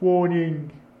Warning,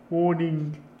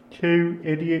 warning. 2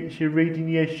 idiots are reading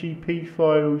the SCP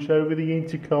files over the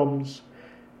intercoms.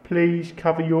 Please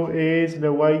cover your ears and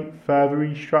await further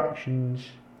instructions.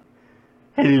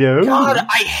 Hello? God,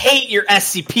 I hate your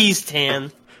SCPs,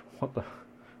 Tan. What the?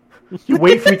 You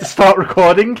wait for me to start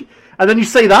recording, and then you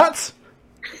say that?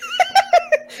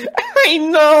 I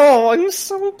know, I'm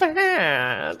so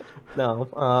bad.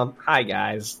 No, hi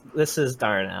guys, this is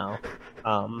Darnell.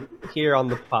 Here on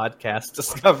the podcast,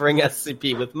 discovering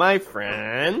SCP with my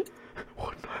friend.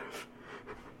 What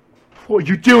are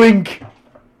you doing?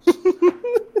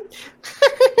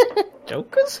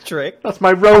 Joker's trick. That's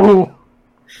my role.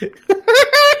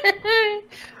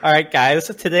 Alright guys,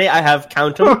 so today I have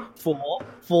count them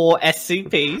four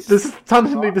SCPs. This is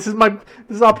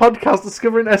our podcast,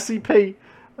 Discovering SCP.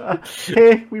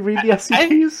 Here, we read the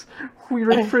SCPs, we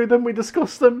read through them, we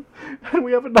discuss them, and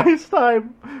we have a nice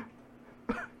time.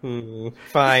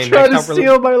 Fine. Trying to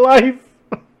steal my life.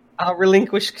 I'll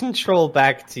relinquish control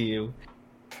back to you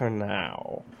for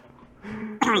now.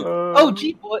 Oh,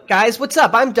 gee, guys, what's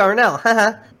up? I'm Darnell.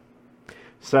 Haha.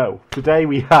 So, today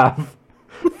we have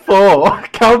 4,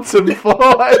 count them, 4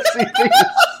 SCPs.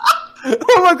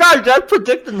 Oh my god, did I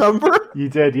predict the number? You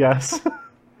did, yes.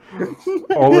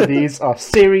 All of these are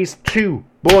Series 2,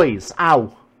 boys.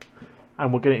 Ow.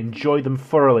 And we're going to enjoy them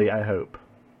thoroughly, I hope.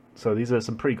 So these are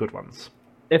some pretty good ones.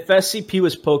 If SCP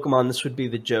was Pokemon, this would be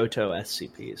the Johto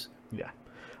SCPs. Yeah.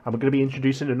 And we're going to be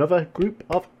introducing another group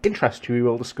of interest who we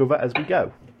will discover as we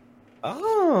go.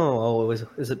 Oh,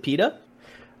 is it PETA?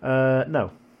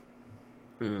 No.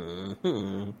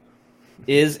 Mm-hmm.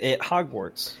 Is it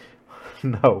Hogwarts?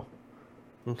 No.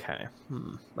 Okay.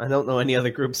 I don't know any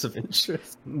other groups of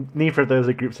interest. Neither of those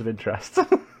are groups of interest.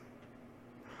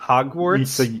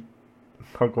 Hogwarts?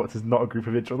 Hogwarts is not a group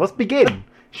of interest. Let's begin,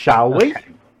 shall we? Okay.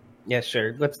 Yeah,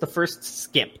 sure. What's the first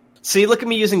skip? See, look at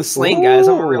me using slang, guys.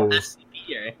 I'm a real SCP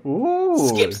here. Ooh.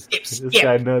 Skip. This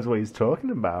guy knows what he's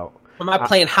talking about. I'm not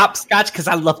playing hopscotch because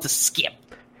I love to skip.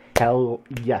 Hell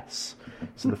yes.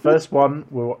 So the first one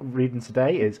we're reading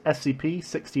today is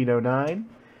SCP-1609,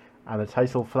 and the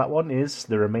title for that one is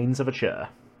The Remains of a Chair.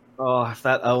 Oh, if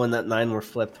that O and that 9 were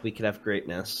flipped, we could have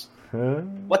greatness. Huh?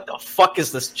 What the fuck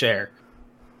is this chair?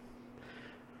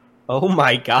 Oh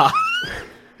my god.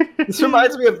 This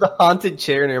reminds me of the haunted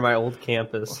chair near my old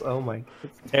campus. Oh my,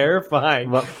 it's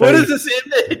terrifying. What is this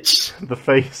image? The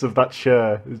face of that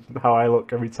chair is how I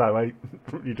look every time I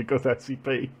read a good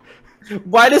SCP.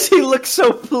 Why does he look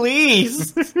so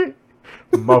pleased?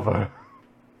 Mother.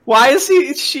 Why is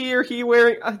she or he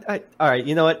wearing... Alright,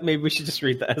 you know what? Maybe we should just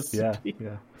read the SCP.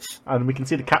 Yeah. And we can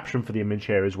see the caption for the image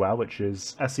here as well, which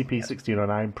is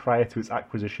SCP-1609 prior to its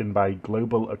acquisition by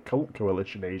Global Occult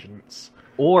Coalition agents.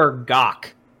 Or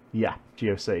GOC. Yeah,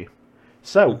 GOC.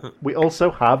 So, we also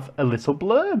have a little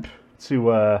blurb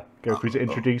to go through to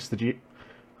introduce the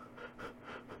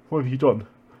What have you done?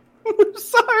 I'm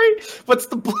sorry. What's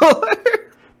the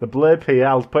blurb? The blurb here,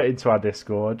 I'll put it into our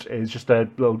Discord, is just a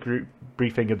little group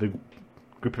briefing of the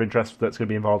group of interest that's going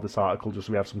to be involved in this article, just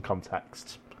so we have some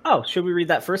context. Oh, should we read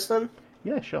that first then?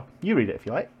 Yeah, sure. You read it if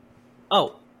you like.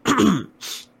 Oh.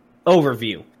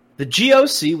 Overview. The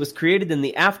GOC was created in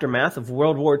the aftermath of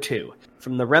World War II,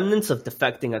 from the remnants of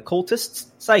defecting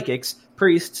occultists, psychics,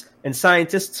 priests, and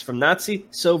scientists from Nazi,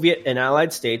 Soviet, and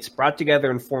Allied states brought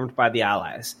together and formed by the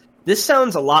Allies. This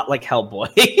sounds a lot like Hellboy.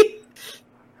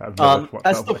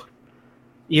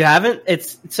 You haven't?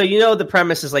 So you know the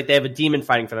premise is like they have a demon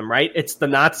fighting for them, right? It's the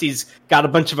Nazis got a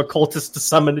bunch of occultists to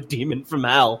summon a demon from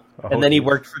hell, and then he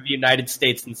worked for the United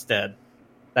States instead.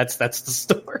 That's the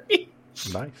story.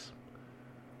 Nice.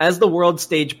 As the world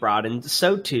stage broadened,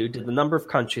 so too did the number of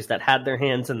countries that had their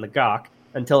hands in the GOC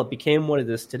until it became what it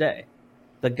is today.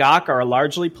 The GOC are a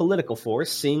largely political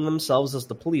force, seeing themselves as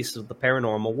the police of the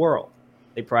paranormal world.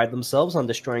 They pride themselves on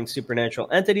destroying supernatural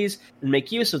entities and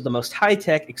make use of the most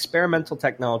high-tech experimental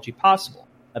technology possible,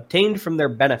 obtained from their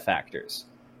benefactors.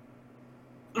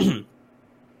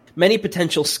 Many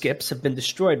potential skips have been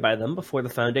destroyed by them before the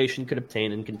Foundation could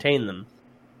obtain and contain them.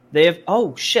 They have...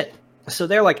 Oh, shit. So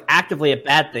they're like actively a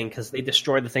bad thing because they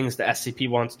destroy the things the SCP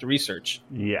wants to research.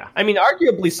 Yeah. I mean,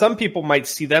 arguably, some people might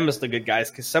see them as the good guys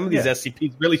because some of these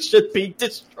SCPs really should be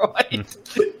destroyed,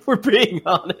 if we're being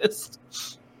honest.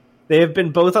 They have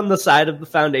been both on the side of the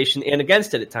Foundation and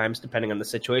against it at times, depending on the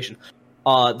situation.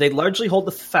 They largely hold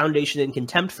the Foundation in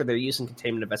contempt for their use and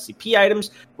containment of SCP items,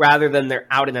 rather than their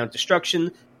out-and-out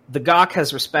destruction. The GOC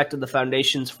has respected the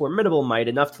Foundation's formidable might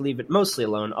enough to leave it mostly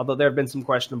alone, although there have been some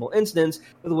questionable incidents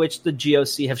with which the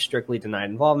GOC have strictly denied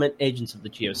involvement. Agents of the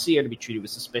GOC are to be treated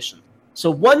with suspicion. So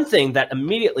one thing that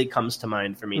immediately comes to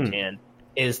mind for me, Tan,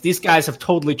 is these guys have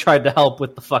totally tried to help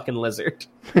with the fucking lizard.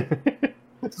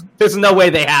 There's no way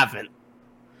they haven't.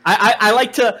 I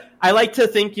like to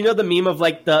think, you know, the meme of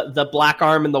like the black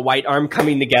arm and the white arm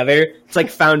coming together. It's like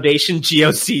Foundation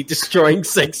GOC destroying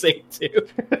 682.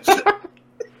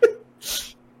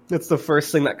 That's the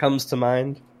first thing that comes to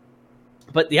mind.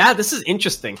 But yeah, this is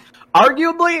interesting.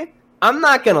 Arguably, I'm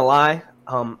not gonna lie.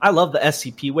 I love the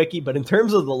SCP wiki, but in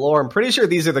terms of the lore, I'm pretty sure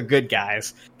these are the good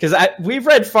guys. Because we've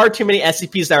read far too many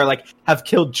SCPs that are like, have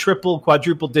killed triple,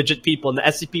 quadruple digit people, and the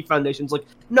SCP Foundation's like,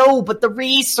 no, but the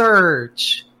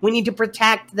research! We need to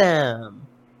protect them.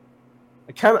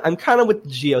 I'm kind of with the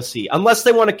GOC. Unless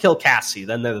they want to kill Cassie,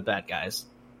 then they're the bad guys.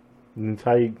 The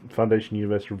entire Foundation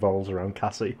universe revolves around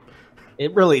Cassie.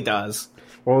 It really does.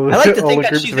 Well, I like to think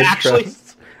that she's actually...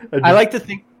 I like to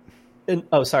think...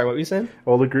 oh, sorry, what were you saying?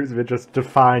 All the groups of interest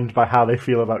defined by how they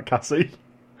feel about Cassie.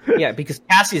 Yeah, because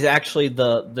Cassie's actually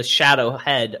the shadow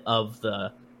head of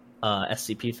the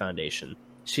SCP Foundation.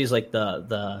 She's like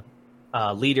the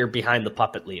leader behind the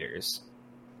puppet leaders.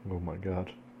 Oh my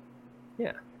god.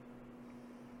 Yeah.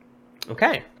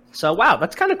 Okay. So wow,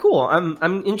 that's kind of cool.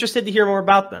 I'm interested to hear more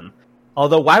about them.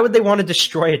 Although, why would they want to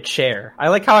destroy a chair? I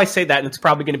like how I say that, and it's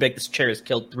probably going to be like, this chair has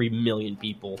killed 3 million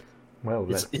people. Well,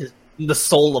 it's the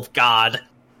soul of God.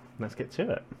 Let's get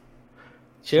to it.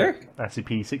 Sure. So,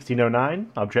 SCP-1609,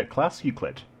 Object Class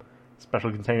Euclid.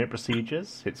 Special Containment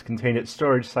Procedures. It's contained at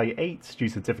Storage Site 8 due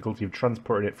to the difficulty of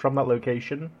transporting it from that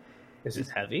location. Is it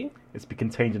heavy? It's be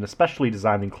contained in a specially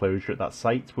designed enclosure at that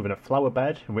site within a flower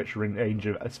bed in which a range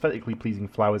of aesthetically pleasing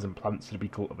flowers and plants are to be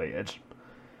cultivated.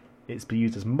 It's be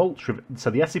used as mulch.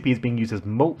 So the SCP is being used as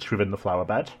mulch within the flower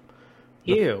bed.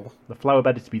 Ew. The flower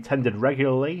bed is to be tended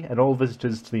regularly, and all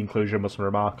visitors to the enclosure must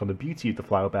remark on the beauty of the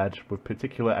flower bed, with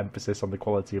particular emphasis on the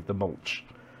quality of the mulch.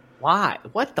 Why?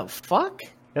 What the fuck?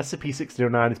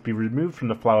 SCP-1609 is to be removed from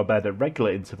the flower bed at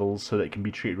regular intervals so that it can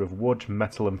be treated with wood,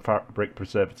 metal, and fabric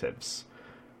preservatives.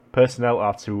 Personnel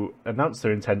are to announce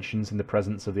their intentions in the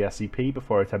presence of the SCP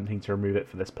before attempting to remove it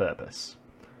for this purpose.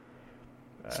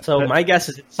 So my guess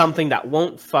is it's something that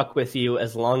won't fuck with you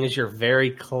as long as you're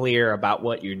very clear about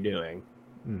what you're doing.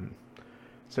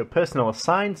 So personnel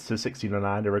assigned to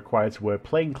 1609 are required to wear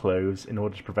plain clothes in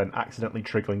order to prevent accidentally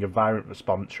triggering a violent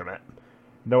response from it.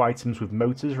 No items with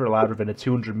motors are allowed within a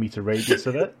 200-meter radius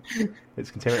of it.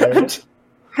 Its containment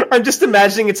area. I'm just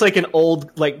imagining it's like an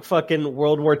old, like, fucking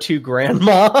World War II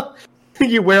grandma.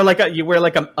 you wear like a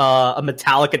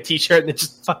Metallica t-shirt and it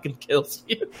just fucking kills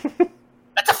you.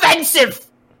 That's offensive!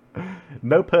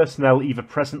 No personnel either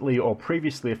presently or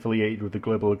previously affiliated with the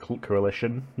Global Occult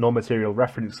Coalition, nor material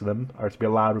reference to them, are to be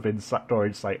allowed within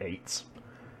Storage Site 8.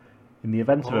 In the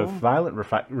event of a violent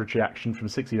reaction from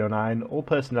 1609, all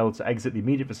personnel are to exit the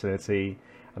immediate vicinity,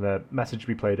 and a message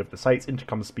be played over the site's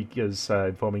intercom speakers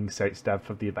informing site staff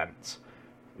of the event.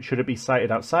 Should it be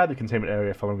sighted outside the containment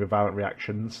area following a violent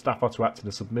reaction, staff are to act in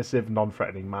a submissive,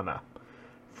 non-threatening manner.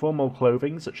 Formal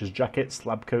clothing, such as jackets,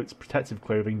 lab coats, protective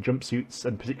clothing, jumpsuits,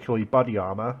 and particularly body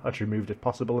armour, are to be removed if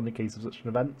possible in the case of such an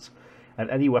event, and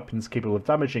any weapons capable of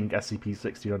damaging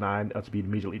SCP-1609 are to be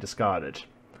immediately discarded.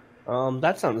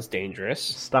 That sounds dangerous.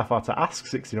 Staff are to ask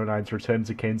 1609 to return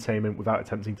to containment without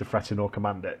attempting to threaten or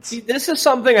command it. See, this is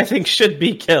something I think should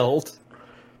be killed.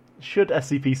 Should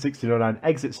SCP-1609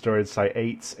 exit Storage Site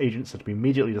 8, agents are to be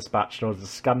immediately dispatched in order to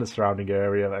scan the surrounding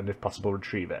area and, if possible,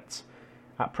 retrieve it.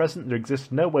 At present, there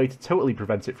exists no way to totally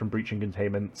prevent it from breaching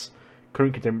containment.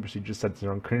 Current containment procedures center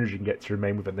on encouraging it to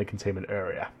remain within the containment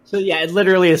area. So yeah, it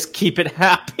literally is keep it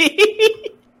happy.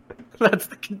 That's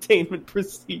the containment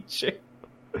procedure.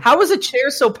 How is a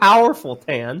chair so powerful,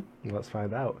 Tan? Let's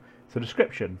find out. So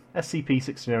description.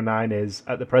 SCP-1609 is,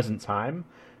 at the present time,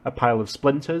 a pile of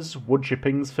splinters, wood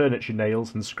chippings, furniture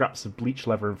nails, and scraps of bleached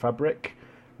leather and fabric,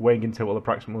 weighing in total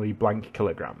approximately blank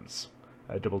kilograms.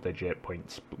 A double digit,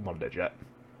 0.1 digit.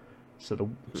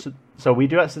 So we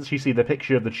do actually see the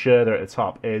picture of the chair there at the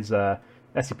top is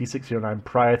SCP-1609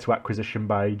 prior to acquisition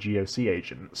by GOC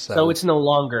agents. So it's no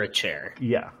longer a chair.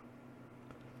 Yeah.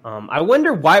 I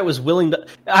wonder why it was willing to...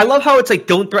 I love how it's like,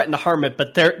 don't threaten to harm it,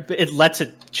 but it lets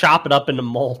it chop it up into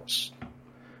mulch.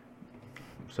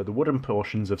 So the wooden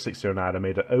portions of 1609 are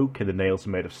made of oak and the nails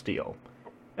are made of steel.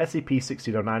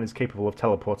 SCP-1609 is capable of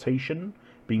teleportation,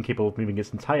 being capable of moving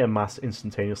its entire mass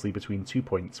instantaneously between 2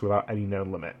 points without any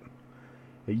known limit.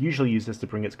 It usually uses to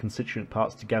bring its constituent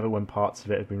parts together when parts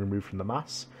of it have been removed from the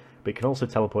mass, but it can also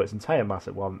teleport its entire mass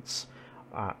at once,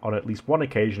 on at least one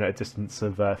occasion at a distance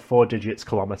of 4 digits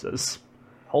kilometers.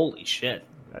 Holy shit.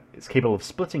 It's capable of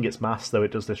splitting its mass, though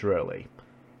it does this rarely.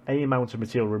 Any amount of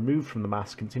material removed from the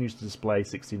mass continues to display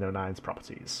 1609's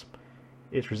properties.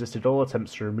 It's resisted all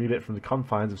attempts to remove it from the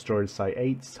confines of Storage Site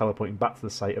 8, teleporting back to the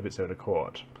site of its own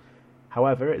accord.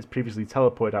 However, it's previously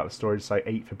teleported out of Storage Site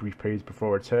 8 for brief periods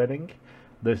before returning.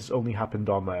 This has only happened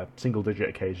on a single-digit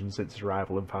occasion since its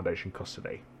arrival in Foundation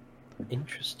custody.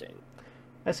 Interesting.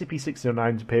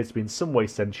 SCP-1609 appears to be in some way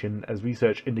sentient, as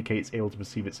research indicates able to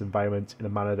perceive its environment in a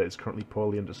manner that is currently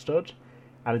poorly understood,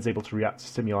 and is able to react to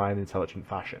stimuli in an intelligent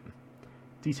fashion.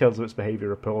 Details of its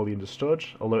behaviour are poorly understood,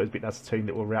 although it has been ascertained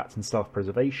it will react in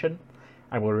self-preservation,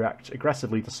 and will react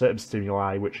aggressively to certain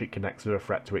stimuli which it connects with a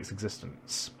threat to its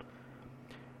existence.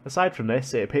 Aside from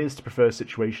this, it appears to prefer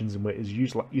situations in which it is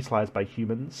utilised by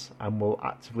humans, and will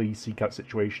actively seek out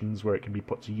situations where it can be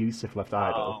put to use if left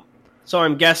idle. So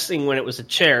I'm guessing when it was a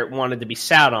chair, it wanted to be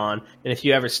sat on, and if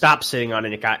you ever stopped sitting on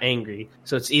it, it got angry.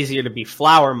 So it's easier to be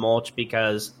flower mulch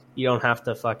because you don't have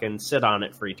to fucking sit on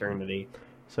it for eternity.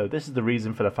 So this is the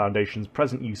reason for the Foundation's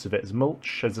present use of it as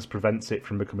mulch, as this prevents it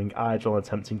from becoming idle and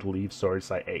attempting to leave Storage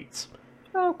Site 8.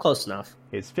 Oh, close enough.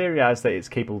 It's theorised that it's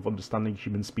capable of understanding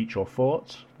human speech or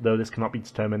thought, though this cannot be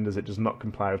determined as it does not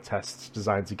comply with tests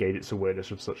designed to gauge its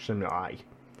awareness of such stimuli.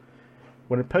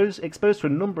 When exposed to a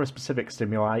number of specific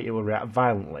stimuli, it will react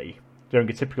violently. During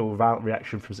a typical violent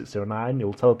reaction from 609, it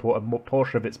will teleport a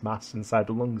portion of its mass inside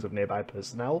the lungs of nearby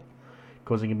personnel,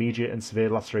 causing immediate and severe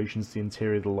lacerations to the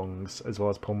interior of the lungs, as well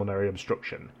as pulmonary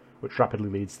obstruction, which rapidly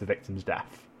leads to the victim's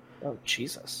death. Oh,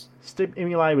 Jesus.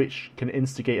 Stimuli which can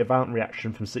instigate a violent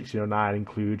reaction from 1609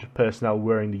 include personnel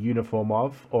wearing the uniform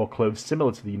of, or clothes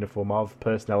similar to the uniform of,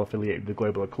 personnel affiliated with the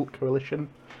Global Occult Coalition,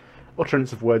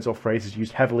 utterance of words or phrases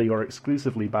used heavily or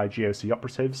exclusively by GOC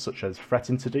operatives, such as threat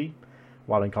entity,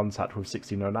 while in contact with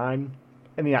 1609,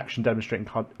 any action demonstrating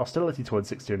hostility towards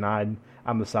 1609,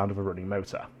 and the sound of a running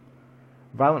motor.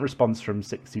 Violent response from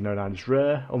 1609 is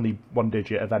rare, only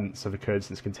one-digit events have occurred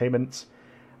since containment,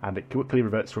 and it quickly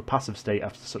reverts to a passive state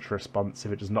after such a response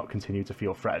if it does not continue to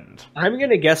feel threatened. I'm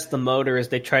going to guess the motor is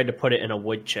they tried to put it in a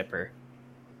wood chipper.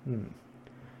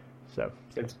 So,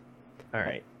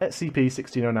 Alright.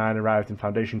 SCP-1609 arrived in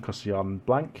Foundation custody on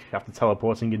blank after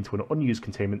teleporting into an unused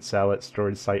containment cell at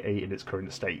Storage Site 8 in its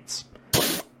current state.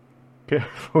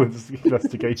 Careful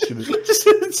investigation.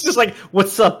 It's just like,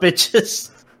 what's up, bitches?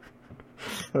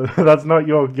 That's not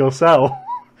your cell.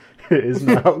 It is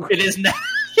now. It is now.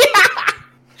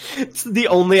 It's the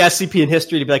only SCP in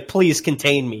history to be like, please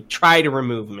contain me. Try to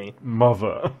remove me.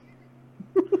 Mother.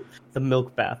 The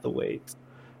milk bath awaits.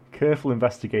 Careful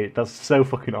investigate. That's so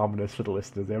fucking ominous for the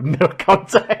listeners. They have no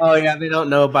context. Oh, yeah, they don't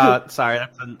know about... Sorry,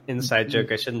 that's an inside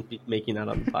joke. I shouldn't be making that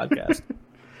on the podcast.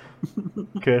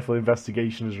 Careful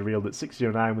investigation has revealed that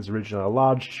 1609 was originally a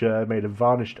large chair made of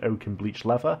varnished oak and bleached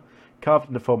leather, carved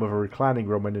in the form of a reclining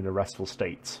woman in a restful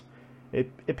state. It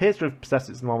appears to have possessed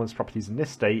its enormous properties in this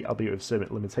state, albeit with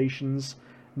certain limitations,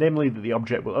 namely that the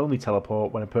object will only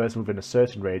teleport when a person within a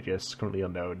certain radius, currently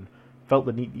unknown, felt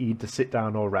the need to sit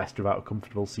down or rest without a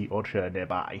comfortable seat or chair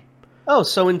nearby. Oh,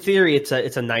 so in theory it's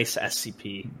a nice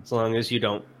SCP, as long as you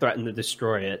don't threaten to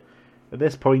destroy it. At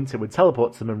this point, it would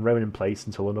teleport to them and remain in place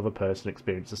until another person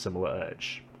experienced a similar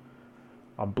urge.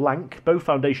 On blank, both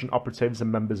Foundation operatives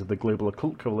and members of the Global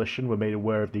Occult Coalition were made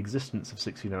aware of the existence of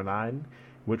 1609,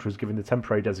 which was given the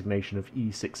temporary designation of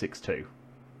E662.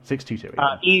 622.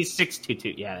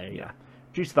 E622, yeah, there you go.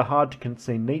 Due to the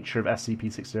hard-to-contain nature of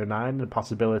SCP-1609 and the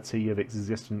possibility of its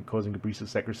existence causing a breach of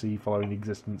secrecy following the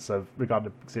existence of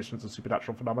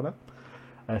supernatural phenomena,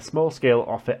 a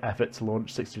small-scale effort to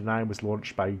launch 1609 was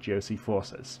launched by GOC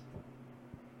forces.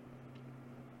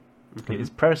 Mm-hmm. It is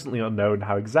presently unknown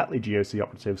how exactly GOC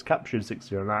operatives captured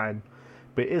 1609,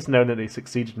 but it is known that they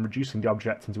succeeded in reducing the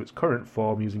object into its current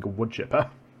form using a wood chipper.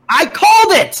 I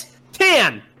called it!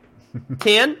 Tan!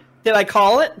 Tan? Did I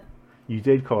call it? You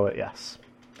did call it, yes.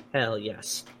 Hell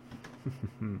yes.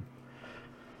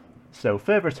 So,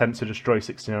 further attempts to destroy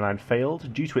 1609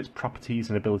 failed due to its properties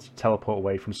and ability to teleport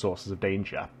away from sources of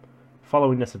danger.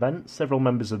 Following this event, several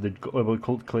members of the Global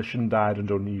Occult Coalition died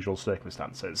under unusual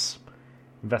circumstances.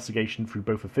 Investigation through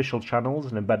both official channels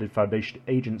and embedded Foundation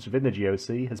agents within the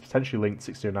GOC has potentially linked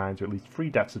 1609 to at least 3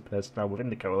 deaths of personnel within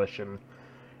the Coalition,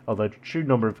 although the true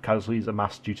number of casualties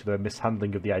amassed due to the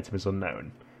mishandling of the item is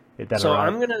unknown.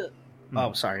 I'm gonna...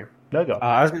 Oh, sorry. No, go.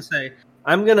 I was gonna say,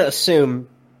 I'm gonna assume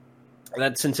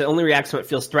that since it only reacts when it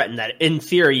feels threatened, that in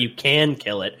theory you can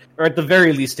kill it, or at the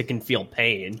very least it can feel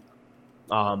pain.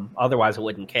 Otherwise it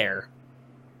wouldn't care.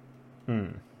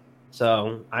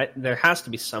 So there has to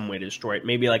be some way to destroy it.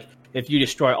 Maybe like if you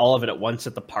destroy all of it at once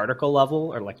at the particle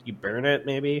level, or like you burn it,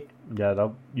 maybe. Yeah,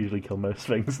 that'll usually kill most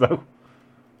things, though.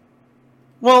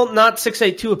 Well, not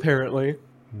 682 apparently.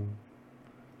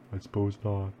 I suppose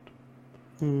not.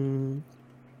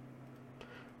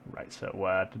 Right, so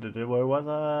where was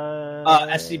I?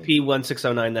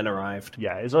 SCP-1609 then arrived.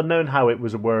 Yeah, it's unknown how it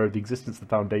was aware of the existence of the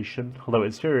Foundation, although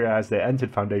it's theorized that it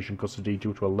entered Foundation custody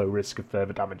due to a low risk of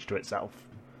further damage to itself.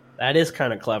 That is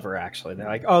kind of clever, actually. They're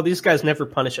like, oh, these guys never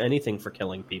punish anything for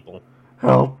killing people.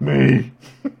 Help me!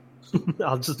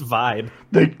 I'll just vibe.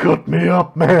 They cut me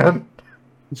up, man!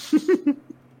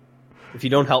 If you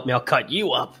don't help me, I'll cut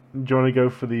you up. Do you want to go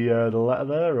for the letter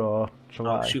there, or shall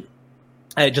I? Shoot.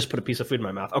 I just put a piece of food in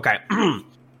my mouth. Okay.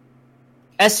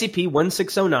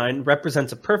 SCP-1609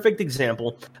 represents a perfect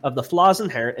example of the flaws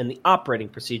inherent in the operating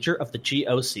procedure of the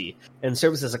GOC and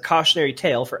serves as a cautionary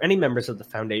tale for any members of the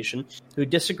Foundation who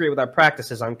disagree with our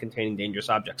practices on containing dangerous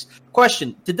objects.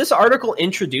 Question, did this article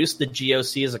introduce the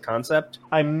GOC as a concept?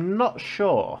 I'm not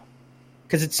sure.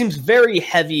 Because it seems very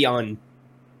heavy on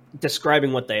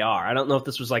describing what they are. I don't know if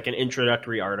this was like an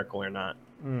introductory article or not.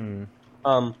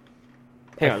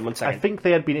 Hang on 1 second. I think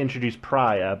they had been introduced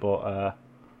prior, but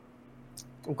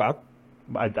okay.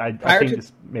 I think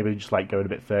this maybe just like going a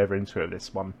bit further into it,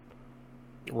 this one.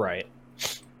 Right.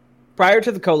 Prior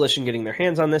to the Coalition getting their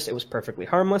hands on this, it was perfectly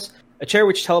harmless. A chair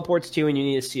which teleports to you and you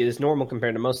need to see it as normal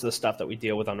compared to most of the stuff that we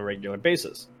deal with on a regular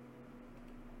basis.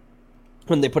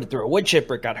 When they put it through a wood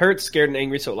chipper, it got hurt, scared, and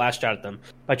angry, so it lashed out at them.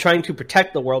 By trying to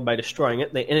protect the world by destroying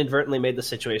it, they inadvertently made the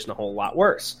situation a whole lot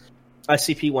worse.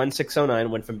 SCP-1609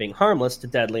 went from being harmless to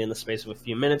deadly in the space of a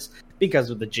few minutes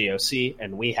because of the GOC,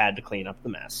 and we had to clean up the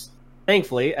mess.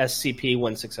 Thankfully,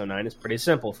 SCP-1609 is pretty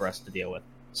simple for us to deal with.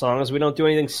 So long as we don't do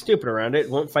anything stupid around it,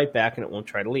 it won't fight back and it won't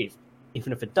try to leave.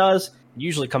 Even if it does, it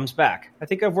usually comes back. I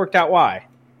think I've worked out why.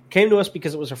 It came to us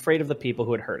because it was afraid of the people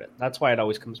who had hurt it. That's why it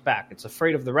always comes back. It's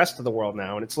afraid of the rest of the world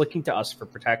now, and it's looking to us for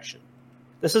protection.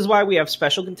 This is why we have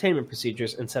special containment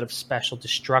procedures instead of special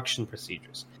destruction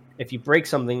procedures. If you break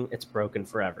something, it's broken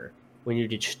forever. When you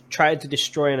try to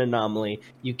destroy an anomaly,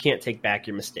 you can't take back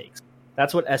your mistakes.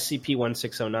 That's what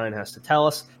SCP-1609 has to tell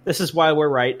us. This is why we're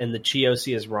right and the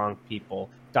GOC is wrong, people.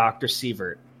 Dr.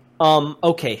 Sievert.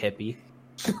 Okay, hippie.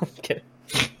 I'm kidding.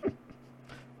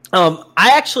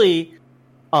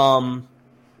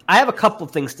 I have a couple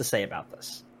of things to say about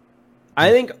this. I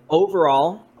think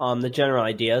overall, the general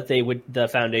idea, the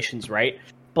Foundation's right.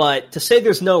 But to say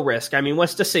there's no risk, I mean,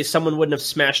 let's just say someone wouldn't have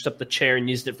smashed up the chair and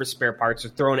used it for spare parts or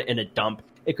thrown it in a dump.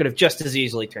 It could have just as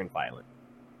easily turned violent.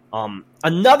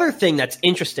 Another thing that's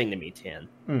interesting to me, Tan,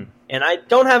 and I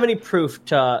don't have any proof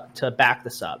to back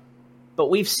this up, but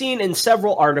we've seen in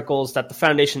several articles that the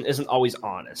Foundation isn't always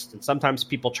honest, and sometimes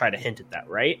people try to hint at that,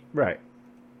 right? Right.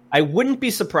 I wouldn't be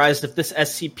surprised if this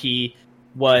SCP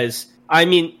was, I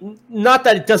mean, not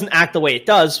that it doesn't act the way it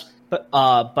does, but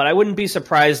I wouldn't be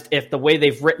surprised if the way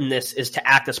they've written this is to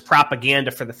act as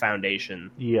propaganda for the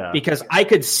Foundation. Yeah. Because I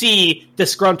could see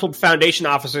disgruntled Foundation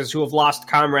officers who have lost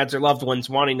comrades or loved ones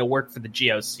wanting to work for the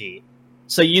GOC.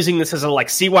 So using this as a, like,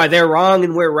 see why they're wrong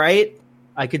and we're right,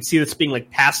 I could see this being,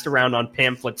 like, passed around on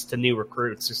pamphlets to new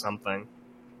recruits or something.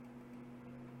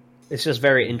 It's just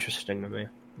very interesting to me.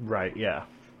 Right, yeah.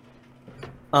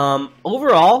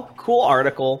 Overall, cool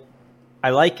article.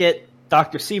 I like it.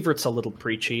 Dr. Sievert's a little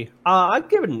preachy. I'd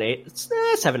give it an 8. It's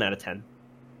 7 out of 10.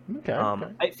 Okay,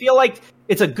 I feel like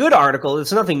it's a good article.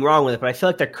 There's nothing wrong with it, but I feel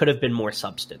like there could have been more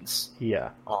substance.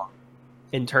 Yeah.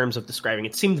 In terms of describing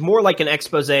it. It seemed more like an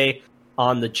expose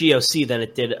on the GOC than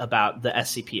it did about the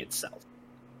SCP itself.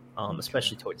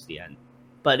 Especially towards the end.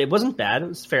 But it wasn't bad. It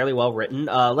was fairly well written.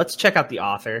 Let's check out the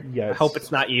author. Yes. I hope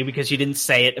it's not you because you didn't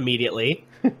say it immediately.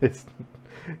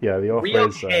 Yeah, the author Rio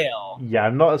is... Kale. Yeah,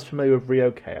 I'm not as familiar with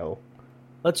Rio Kale.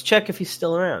 Let's check if he's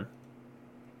still around.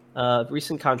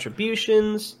 Recent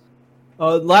contributions.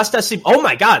 Last SCP... Oh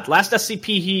my god! Last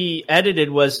SCP he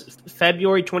edited was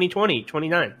February 2020,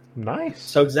 29. Nice.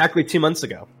 So exactly 2 months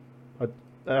ago.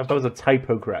 That was a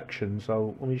typo correction,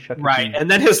 so let me check. Right, and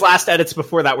then his last edits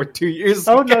before that were 2 years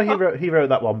ago. Oh no, he wrote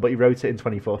that one, but he wrote it in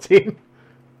 2014.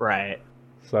 Right.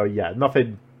 So yeah,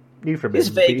 nothing new from him. He's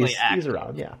vaguely he's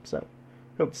around, yeah. So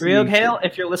Rio Hale,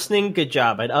 if you're listening, good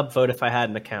job. I'd upvote if I had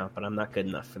an account, but I'm not good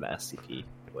enough for the SCP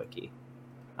wiki.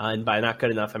 And by not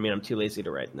good enough, I mean I'm too lazy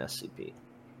to write an SCP.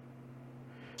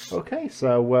 Okay,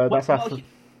 so that's after.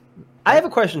 I have a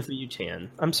question for you,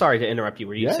 Tan. I'm sorry to interrupt you.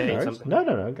 Were you saying something?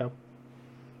 No, go.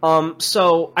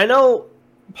 So I know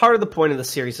part of the point of the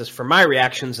series is for my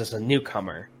reactions as a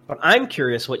newcomer, but I'm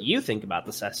curious what you think about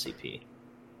this SCP.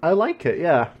 I like it,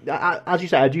 yeah. As you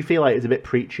said, I do feel like it's a bit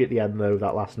preachy at the end, though,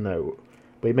 that last note.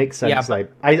 But it makes sense. Yeah,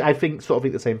 like I think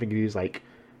the same thing as like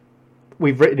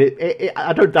we've written it.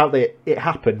 I don't doubt that it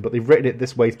happened, but they've written it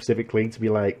this way specifically to be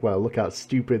like, well, look how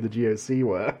stupid the GOC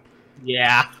were.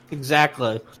 Yeah,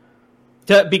 exactly.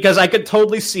 Because I could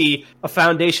totally see a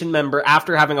Foundation member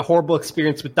after having a horrible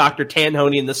experience with Dr.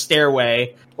 Tanhoney in the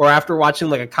stairway, or after watching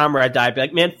like a comrade die, be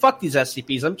like, man, fuck these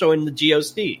SCPs, I'm joining the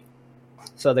GOC.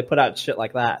 So they put out shit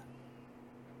like that.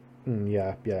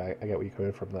 Yeah, I get where you're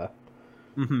coming from there.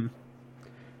 Mm-hmm.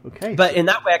 Okay. But in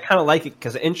that way, I kind of like it,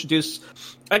 because it introduced...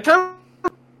 the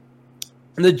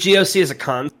GOC as a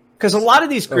con. Because a lot of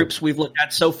these groups we've looked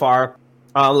at so far,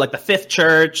 like the Fifth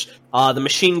Church, the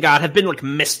Machine God, have been like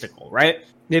mystical, right?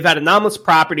 They've had anomalous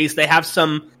properties, they have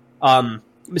some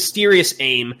mysterious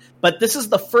aim, but this is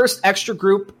the first extra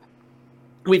group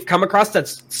we've come across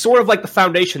that's sort of like the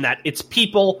Foundation, that it's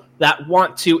people that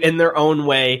want to, in their own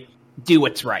way, do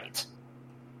what's right.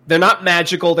 They're not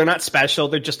magical, they're not special,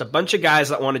 they're just a bunch of guys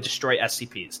that want to destroy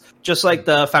SCPs, just like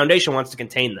the Foundation wants to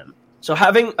contain them. So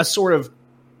having a sort of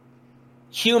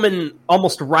human,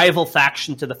 almost rival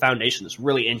faction to the Foundation is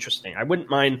really interesting. I wouldn't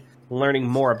mind learning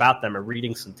more about them or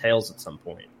reading some tales at some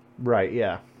point. Right,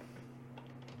 yeah.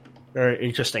 Very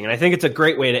interesting, and I think it's a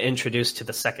great way to introduce to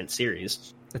the second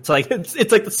series. It's like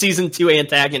the season 2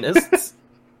 antagonists.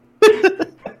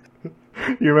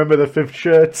 You remember the Fifth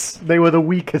Shirts? They were the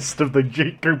weakest of the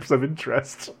groups of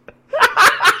interest.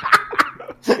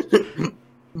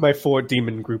 My 4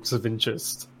 demon groups of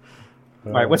interest.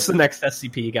 All right, what's the next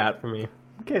SCP you got for me?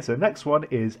 Okay, so next one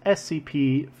is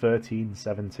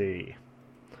SCP-1370.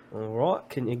 All right,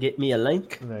 can you get me a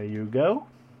link? There you go.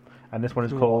 And this one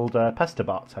is called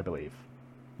Pesterbot, I believe.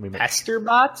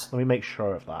 Pesterbot? Let me make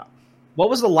sure of that. What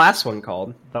was the last one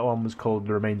called? That one was called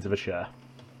The Remains of a Share.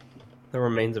 The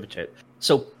Remains of a Share.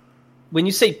 So, when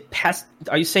you say pest,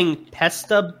 are you saying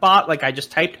Pestabot, like I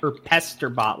just typed, or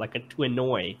Pesterbot, like to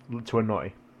annoy? To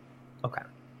annoy. Okay.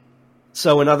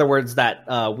 So, in other words, that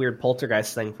weird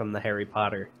poltergeist thing from the Harry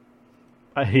Potter.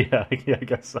 Yeah, I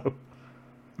guess so.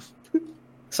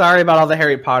 Sorry about all the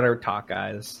Harry Potter talk,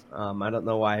 guys. I don't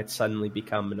know why it's suddenly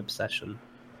become an obsession.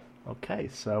 Okay,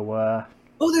 so...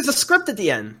 Oh, there's a script at the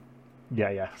end!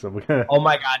 Yeah, so we're gonna... Oh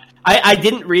my god. I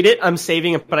didn't read it, I'm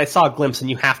saving it, but I saw a glimpse, and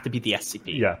you have to be the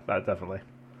SCP. Yeah, definitely.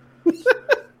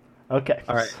 Okay.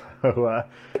 Alright. So,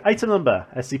 item number,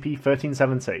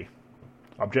 SCP-1370.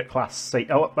 Object class, say...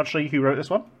 Oh, actually, who wrote this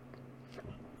one?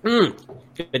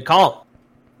 Good call.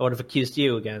 I would have accused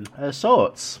you again.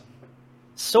 Swords.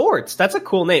 Swords. That's a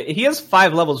cool name. He has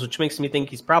 5 levels, which makes me think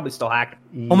he's probably still hacking.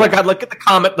 Yeah. Oh my god, look at the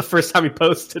comment the first time he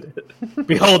posted it.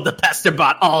 Behold the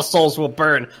Pesterbot, all souls will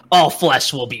burn, all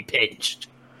flesh will be pinched.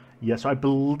 Yeah, so I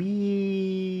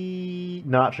believe...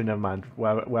 No, actually, never mind.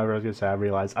 Whatever I was going to say, I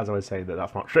realised as I was saying that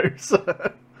that's not true. So...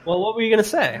 Well, what were you going to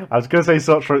say? I was going to say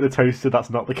Sorts wrote the Toaster, that's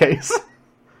not the case.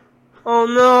 Oh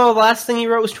no, the last thing he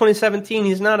wrote was 2017,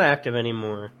 he's not active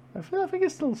anymore. I think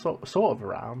it's still sort of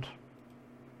around.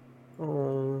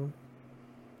 Oh.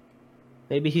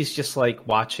 Maybe he's just like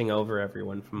watching over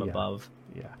everyone from above.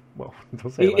 Yeah, well,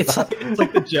 don't say it it's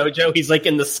like the JoJo. He's like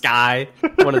in the sky,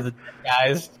 one of the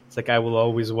guys. It's like, I will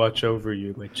always watch over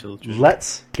you, my children.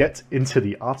 Let's get into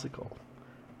the article.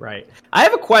 Right. I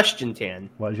have a question, Tan.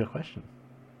 What is your question?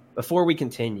 Before we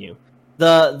continue,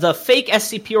 the fake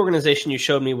SCP organization you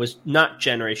showed me was not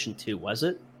Generation 2, was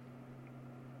it?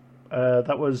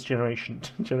 That was Generation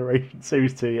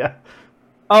Series 2, yeah.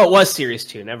 Oh, it was Series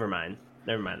 2. Never mind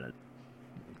then.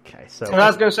 Okay, so... I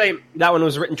was going to say, that one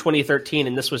was written 2013,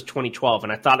 and this was 2012,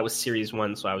 and I thought it was Series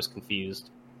 1, so I was confused.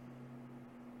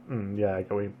 Yeah, I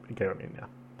get what you mean, yeah.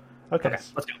 Okay,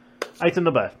 let's go. Item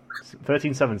number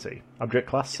 1370. Object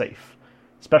class safe.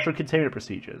 Special containment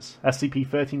procedures.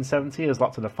 SCP-1370 is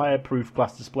locked in a fireproof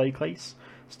glass display case,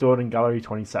 stored in Gallery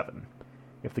 27.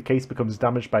 If the case becomes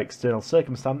damaged by external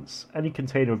circumstance, any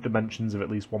container with dimensions of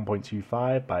at least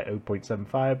 1.25 by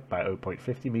 0.75 by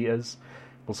 0.50 meters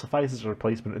will suffice as a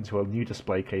replacement until a new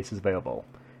display case is available.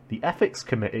 The Ethics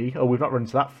Committee... Oh, we've not run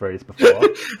into that phrase before.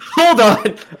 Hold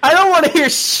on! I don't want to hear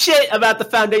shit about the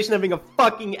Foundation having a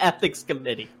fucking Ethics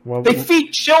Committee. Well, they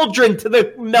feed children to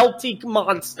the melty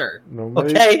monster.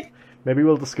 Okay? Maybe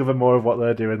we'll discover more of what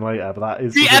they're doing later, but that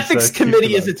is... The Ethics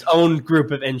Committee is its own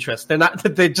group of interest.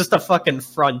 They're just a fucking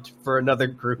front for another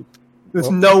group. There's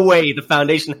no way the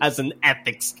Foundation has an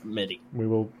Ethics Committee. We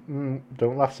will...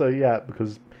 don't laugh so yet,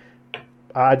 because...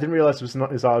 I didn't realise it was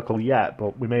not his article yet,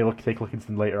 but we may take a look into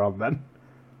them later on then.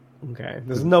 Okay.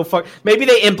 There's no fuck... Maybe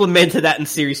they implemented that in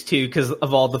Series 2 because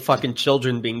of all the fucking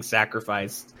children being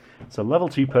sacrificed. So level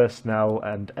 2 personnel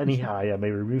and any higher may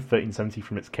remove 1370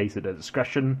 from its case at their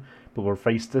discretion, but will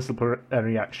face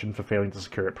disciplinary action for failing to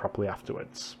secure it properly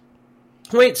afterwards.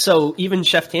 Wait, so even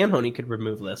Chef Tanhoney could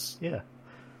remove this? Yeah.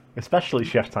 Especially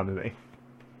Chef Tanhoney.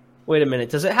 Wait a minute.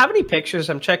 Does it have any pictures?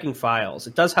 I'm checking files.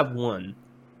 It does have one.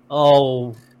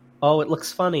 Oh, it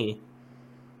looks funny.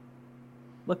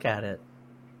 Look at it.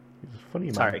 He's a funny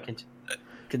man. Sorry,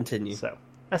 continue. So,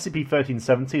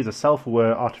 SCP-1370 is a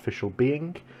self-aware artificial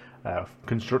being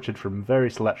constructed from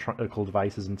various electronical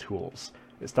devices and tools.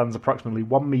 It stands approximately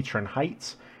 1 meter in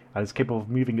height and is capable of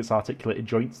moving its articulated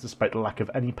joints despite the lack of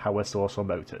any power source or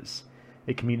motors.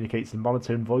 It communicates in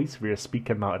monotone voice via a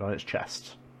speaker mounted on its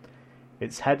chest.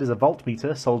 Its head is a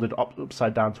voltmeter soldered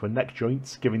upside down to a neck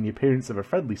joint, giving the appearance of a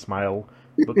friendly smile,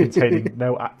 but containing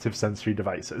no active sensory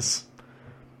devices.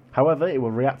 However, it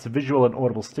will react to visual and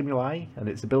audible stimuli, and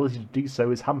its ability to do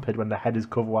so is hampered when the head is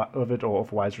covered or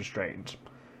otherwise restrained.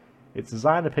 Its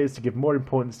design appears to give more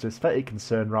importance to aesthetic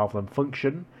concern rather than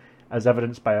function, as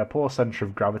evidenced by a poor centre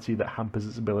of gravity that hampers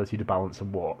its ability to balance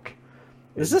and walk.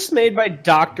 Is this made by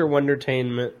Dr.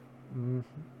 Wondertainment?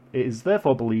 It is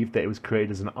therefore believed that it was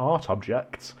created as an art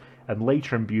object, and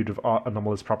later imbued with art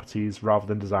anomalous properties rather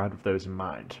than designed with those in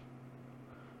mind.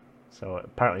 So,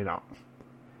 apparently not.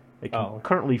 It can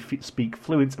currently speak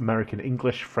fluent American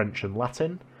English, French, and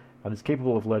Latin, and is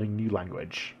capable of learning new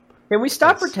language. Can we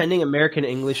stop pretending American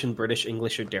English and British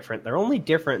English are different? They're only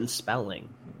different in spelling.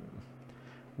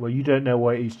 Well, you don't know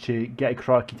what it is to get a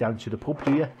crikey down to the pub,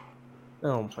 do you?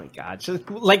 Oh my god. Just,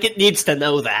 like it needs to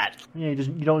know that. Yeah,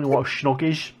 you don't know what a schnog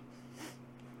is.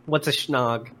 What's a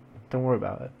schnog? Don't worry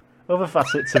about it. Other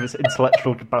facets of its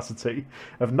intellectual capacity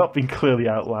have not been clearly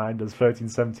outlined, as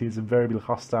 1370 is invariably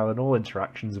hostile in all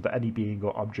interactions with any being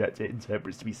or object it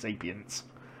interprets to be sapient.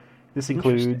 This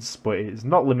includes, but it is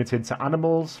not limited to,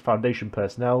 animals, Foundation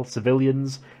personnel,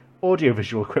 civilians,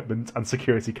 audiovisual equipment, and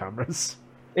security cameras.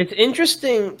 It's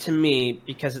interesting to me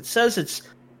because it says it's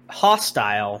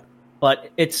hostile,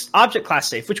 but it's object class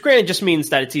safe, which granted just means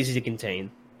that it's easy to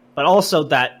contain, but also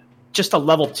that just a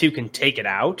level 2 can take it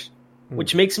out,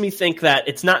 which makes me think that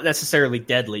it's not necessarily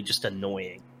deadly, just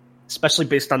annoying, especially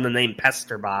based on the name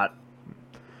Pesterbot.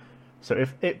 So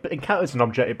if it encounters an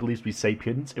object it believes to be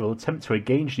sapient, it will attempt to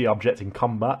engage the object in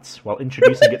combat while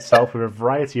introducing itself with a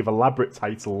variety of elaborate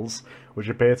titles which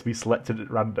appear to be selected at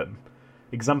random.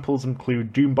 Examples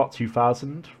include Doombot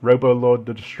 2000, Robolord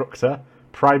the Destructor,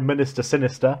 Prime Minister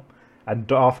Sinister, and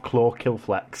Darth Claw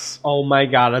Killflex. Oh my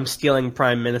god, I'm stealing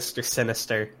Prime Minister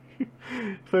Sinister.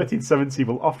 1370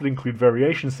 will often include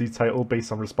variations to the title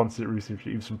based on responses it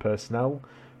receives from personnel.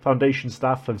 Foundation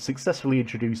staff have successfully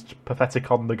introduced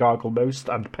Patheticon the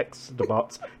Garglemost and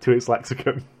Pexdabot to its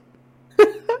lexicon.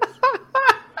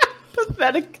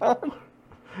 Patheticon.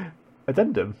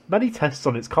 Addendum. Many tests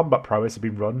on its combat prowess have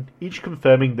been run, each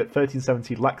confirming that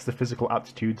 1370 lacks the physical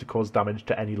aptitude to cause damage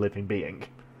to any living being.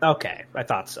 Okay, I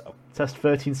thought so. Test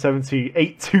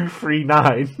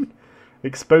 1370-8239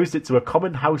 exposed it to a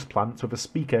common houseplant with a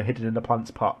speaker hidden in the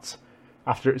plant's pot.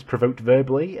 After it was provoked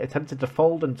verbally, it attempted to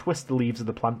fold and twist the leaves of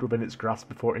the plant within its grasp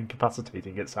before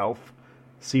incapacitating itself.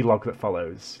 See log that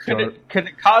follows. Could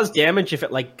it cause damage if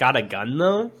it, got a gun,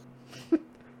 though?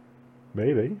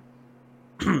 Maybe.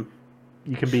 You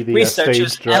can be the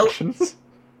stage directions.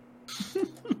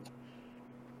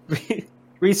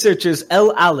 Researchers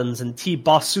L. Allens and T.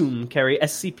 Bossoon carry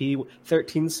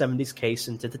SCP-1370's case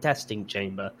into the testing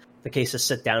chamber. The case is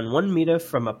set down 1 meter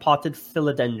from a potted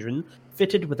philodendron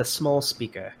fitted with a small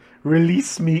speaker.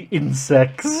 Release me,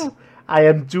 insects! I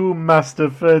am Doom Master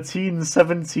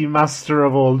 1370, Master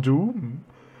of all Doom.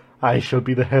 I shall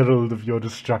be the herald of your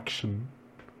destruction.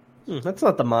 That's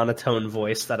not the monotone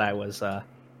voice that I was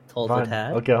told it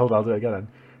had. Okay, hold on, I'll do it again then.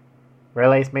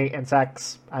 Release me,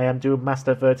 insects. I am Doom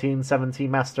Master 1370,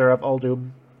 Master of all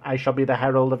Doom. I shall be the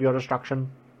herald of your destruction.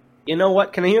 You know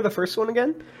what? Can I hear the first one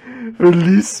again?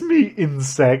 Release me,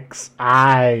 insects.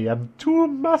 I am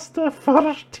Doom Master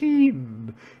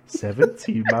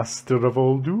 1370, Master of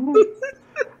all Doom.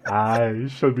 I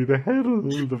shall be the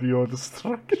herald of your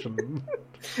destruction.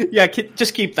 Yeah,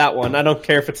 just keep that one. I don't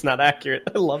care if it's not accurate.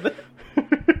 I love it.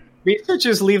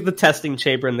 Researchers leave the testing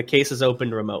chamber and the case is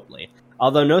opened remotely.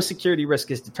 Although no security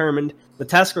risk is determined, the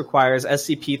task requires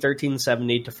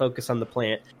SCP-1370 to focus on the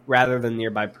plant rather than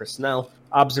nearby personnel.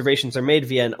 Observations are made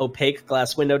via an opaque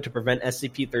glass window to prevent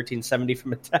SCP-1370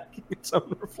 from attacking its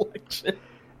own reflection.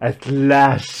 At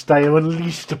last I am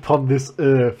unleashed upon this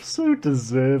earth, so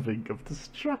deserving of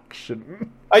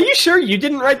destruction. Are you sure you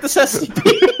didn't write this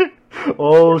SCP?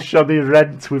 All shall be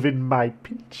rent within my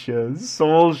pinchers,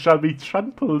 all shall be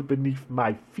trampled beneath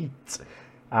my feet.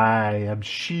 I am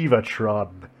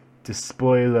Shivatron,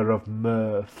 despoiler of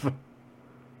mirth.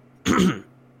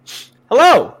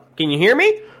 Hello, can you hear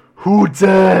me? Who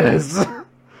dares?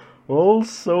 All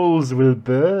souls will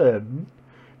burn.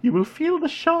 You will feel the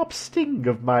sharp sting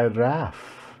of my wrath.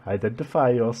 Identify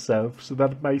yourself so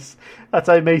that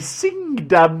I may sing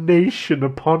damnation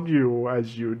upon you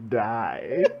as you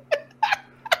die.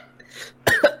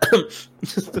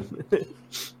 Just a minute.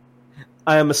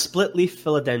 I am a split-leaf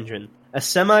philodendron, a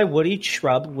semi-woody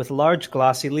shrub with large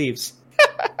glossy leaves.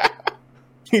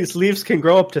 These leaves can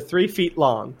grow up to 3 feet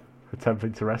long.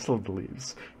 Attempting to wrestle the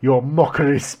leaves. Your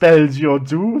mockery spells your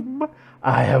doom.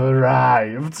 I have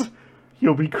arrived.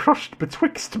 You'll be crushed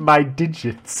betwixt my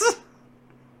digits.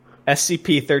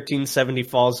 SCP-1370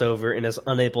 falls over and is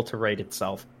unable to right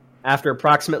itself. After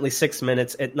approximately 6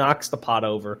 minutes, it knocks the pot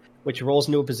over, which rolls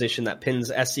into a position that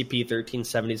pins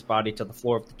SCP-1370's body to the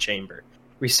floor of the chamber.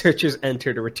 Researchers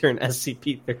enter to return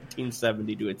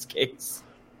SCP-1370 to its case.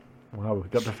 Wow, we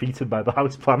got defeated by the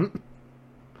houseplant.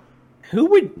 Who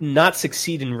would not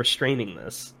succeed in restraining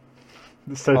this?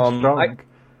 It's so strong.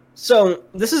 So,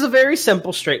 this is a very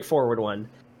simple, straightforward one.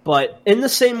 But in the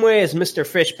same way as Mr.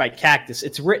 Fish by Cactus,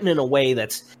 it's written in a way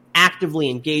that's actively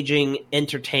engaging,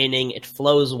 entertaining, it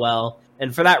flows well.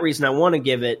 And for that reason, I want to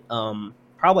give it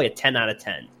probably a 10 out of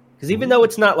 10. Because even though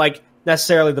it's not like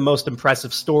necessarily the most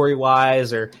impressive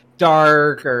story-wise or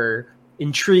dark or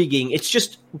intriguing, it's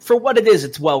just, for what it is,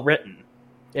 it's well written.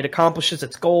 It accomplishes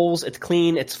its goals, it's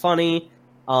clean, it's funny.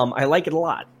 I like it a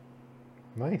lot.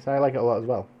 Nice, I like it a lot as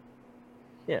well.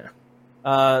 Yeah.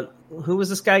 Who was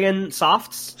this guy again?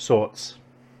 Softs? Sorts?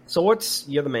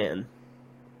 You're the man.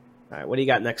 Alright, what do you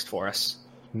got next for us?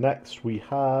 Next we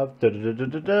have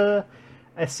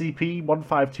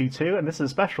SCP-1522, and this is a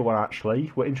special one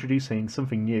actually. We're introducing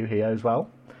something new here as well,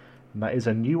 and that is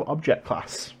a new object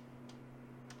class.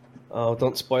 Oh,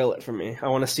 don't spoil it for me. I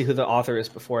want to see who the author is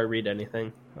before I read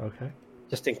anything. Okay.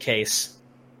 Just in case.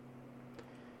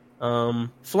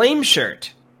 Flame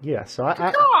Shirt. Yeah, so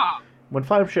when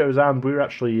Flame Shirt was on, we were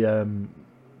actually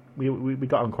we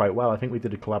got on quite well. I think we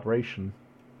did a collaboration.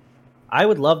 I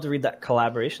would love to read that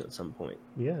collaboration at some point.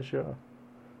 Yeah, sure.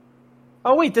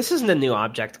 Oh wait, this isn't a new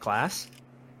object class.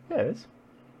 Yeah, it is.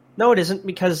 No, it isn't,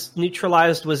 because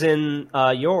Neutralized was in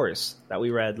yours that we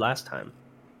read last time.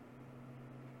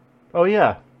 Oh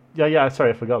yeah. Yeah,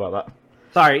 sorry, I forgot about that.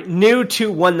 Sorry, new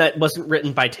to one that wasn't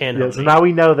written by Tan. Yeah, so now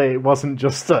we know that it wasn't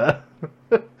just the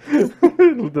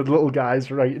little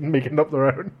guys making up their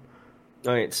own.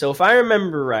 Alright, so if I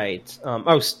remember right...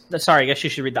 sorry, I guess you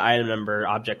should read the item number,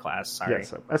 object class, sorry. Yeah,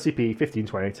 so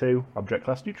SCP-1522, object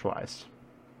class neutralized.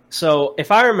 So,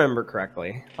 if I remember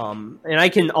correctly, and I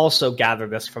can also gather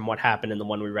this from what happened in the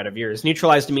one we read of yours,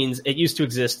 neutralized means it used to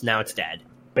exist, now it's dead.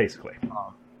 Basically.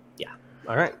 Yeah.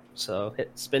 Alright, so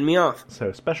spin me off.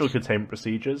 So, special containment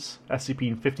procedures,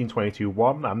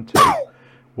 SCP-1522-1 and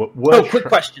 2. Quick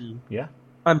question. Yeah?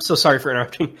 I'm so sorry for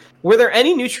interrupting. Were there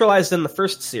any neutralized in the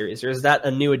first series, or is that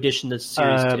a new addition to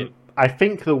Series 2? I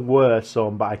think there were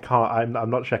some, but I can't.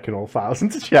 I'm not checking all files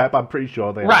into chat, but I'm pretty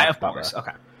sure they are. Right, of course.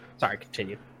 Okay. Sorry,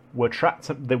 continue.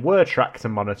 They were tracked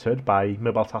and monitored by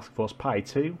Mobile Task Force Pi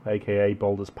 2, aka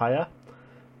Baldur's Pyre.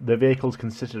 The vehicles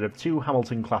consisted of 2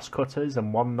 Hamilton-class cutters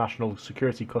and 1 national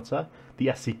security cutter, the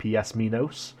SCP-S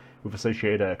Minos, with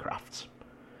associated aircraft.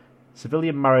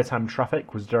 Civilian maritime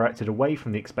traffic was directed away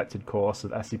from the expected course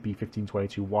of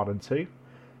SCP-1522-1 and 2.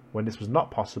 When this was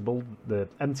not possible, the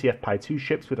MTF Pi 2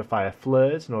 ships would fire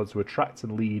flares in order to attract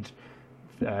and lead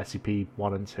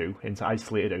SCP-1 and 2 into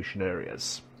isolated ocean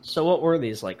areas. So what were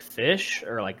these, like fish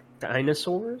or like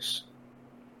dinosaurs?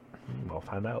 We'll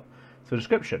find out. So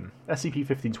description.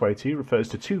 SCP-1522 refers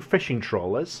to 2 fishing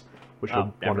trawlers, which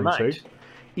were 1 and 2,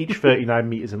 each 39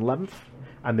 meters in length,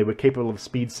 and they were capable of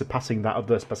speeds surpassing that of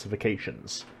their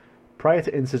specifications. Prior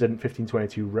to Incident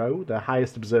 1522-Rho, their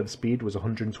highest observed speed was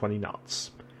 120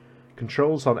 knots.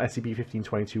 Controls on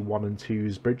SCP-1522-1 and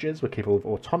 2's bridges were capable of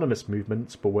autonomous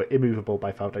movement, but were immovable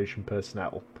by Foundation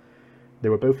personnel. They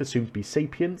were both assumed to be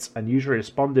sapient, and usually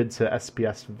responded to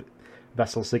SPS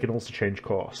vessel signals to change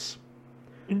course.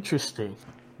 Interesting.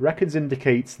 Records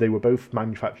indicate they were both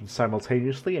manufactured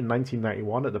simultaneously in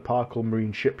 1991 at the Parkle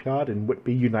Marine Shipyard in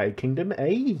Whitby, United Kingdom.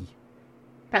 Hey,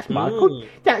 that's my home,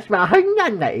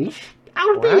 nice.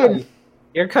 Wow.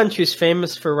 Your country's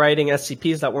famous for writing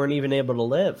SCPs that weren't even able to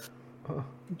live. Oh.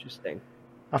 Interesting.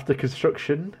 After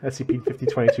construction,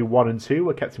 SCP-1522-1 and 2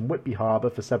 were kept in Whitby Harbour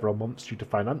for several months due to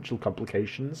financial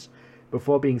complications,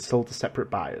 before being sold to separate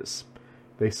buyers.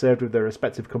 They served with their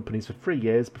respective companies for 3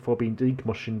 years before being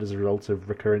decommissioned as a result of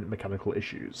recurrent mechanical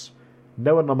issues.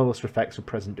 No anomalous effects were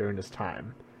present during this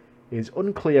time. It is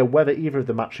unclear whether either of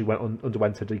them actually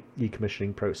underwent a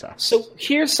decommissioning process. So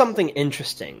here's something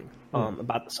interesting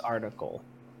about this article.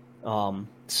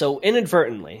 So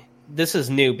inadvertently, this is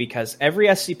new because every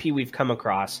SCP we've come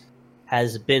across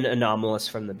has been anomalous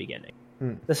from the beginning.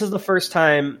 This is the first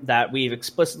time that we've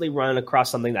explicitly run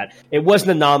across something that it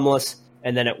wasn't anomalous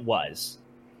and then it was.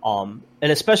 And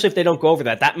especially if they don't go over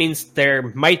that, that means there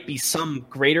might be some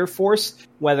greater force,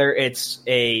 whether it's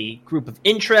a group of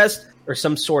interest or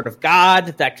some sort of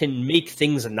god that can make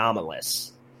things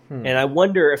anomalous. And I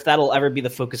wonder if that'll ever be the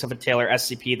focus of a Taylor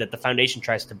SCP that the Foundation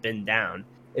tries to bend down,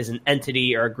 is an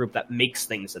entity or a group that makes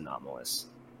things anomalous.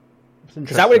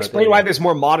 Because that would explain why there's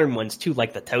more modern ones, too,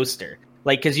 like the Toaster.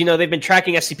 Like, because, they've been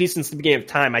tracking SCP since the beginning of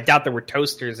time. I doubt there were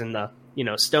toasters in the,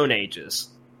 Stone Ages.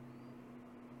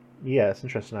 Yeah, it's an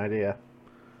interesting idea.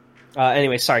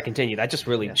 Anyway, sorry, continue. That just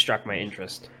really struck my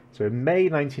interest. So in May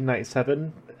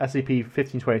 1997,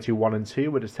 SCP-1522-1 and 2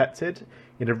 were detected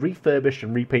in a refurbished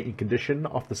and repainted condition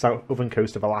off the southern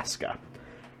coast of Alaska.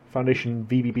 Foundation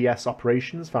VBBS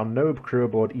operations found no crew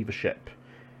aboard either ship.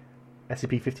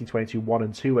 SCP-1522-1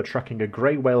 and 2 were tracking a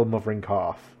grey whale mothering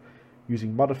calf.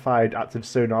 Using modified active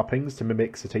sonar pings to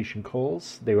mimic cetacean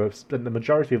calls, they were spent the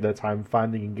majority of their time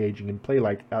finding engaging in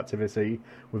play-like activity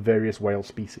with various whale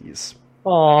species.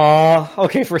 Aww.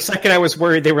 Okay, for a second I was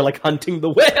worried they were, hunting the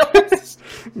whales.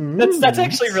 That's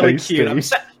actually really cute.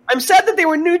 I'm sad that they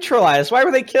were neutralized. Why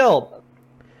were they killed?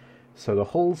 So the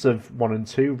hulls of 1 and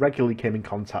 2 regularly came in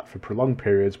contact for prolonged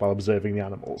periods while observing the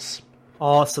animals.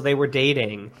 Oh, so they were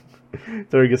dating.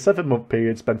 During a 7-month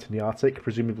period spent in the Arctic,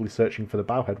 presumably searching for the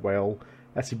bowhead whale,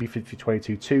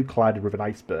 SCP-1522-2 collided with an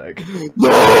iceberg.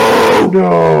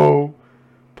 No!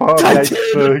 Part of the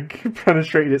iceberg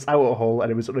penetrated its outer hull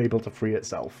and it was unable to free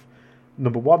itself.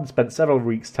 Number 1 spent several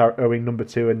weeks towing Number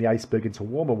 2 and the iceberg into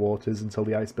warmer waters until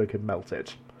the iceberg had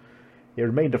melted. It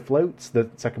remained afloat, the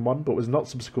second one, but was not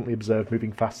subsequently observed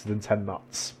moving faster than 10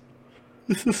 knots.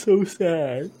 This is so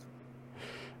sad.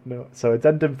 No. So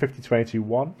Addendum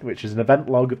 5022-1, which is an event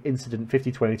log of Incident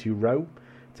 5022 Row,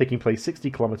 taking place 60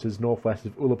 kilometres northwest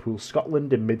of Ullapool,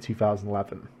 Scotland in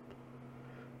mid-2011.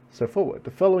 So forward,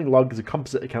 the following log is a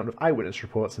composite account of eyewitness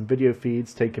reports and video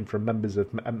feeds taken from members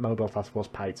of Mobile Task Force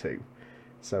Pi 2.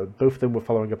 So both of them were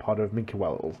following a pod of minke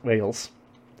whales.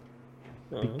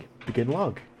 Begin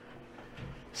log.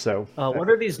 So what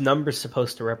are these numbers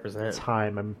supposed to represent?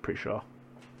 Time, I'm pretty sure.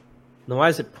 Then why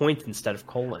is it point instead of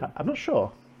colon? I'm not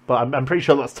sure, but I'm pretty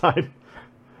sure that's time.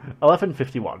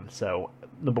 11:51. So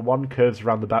Number 1 curves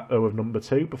around the back O of Number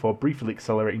 2 before briefly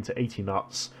accelerating to 80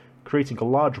 knots, creating a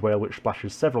large whale which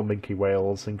splashes several minke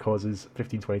whales and causes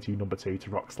 1522 Number 2 to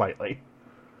rock slightly.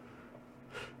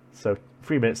 So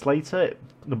 3 minutes later,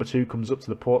 Number 2 comes up to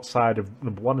the port side of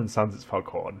Number 1 and sounds its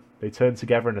foghorn. They turn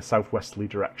together in a southwesterly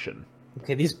direction.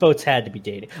 Okay, these boats had to be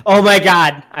dating. Oh my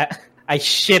god! I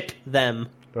ship them.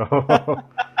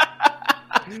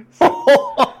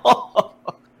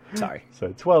 Sorry. So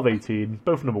 12:18,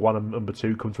 both Number 1 and Number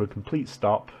 2 come to a complete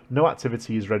stop. No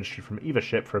activity is registered from either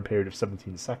ship for a period of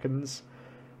 17 seconds.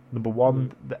 Number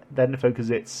 1 then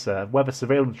focuses its weather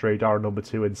surveillance radar on Number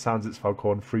 2 and sounds its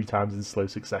foghorn 3 times in slow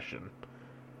succession.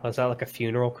 Oh, is that like a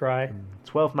funeral cry?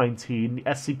 12:19,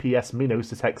 SCP-S Minos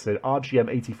detects an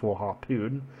RGM-84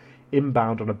 Harpoon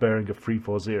inbound on a bearing of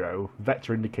 340.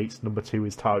 Vector indicates Number 2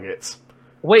 is target.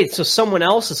 Wait, so someone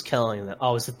else is killing them?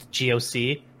 Oh, is it the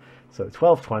GOC? So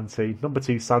 12:20, Number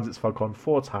 2 sounds its foghorn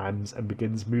 4 times and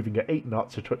begins moving at 8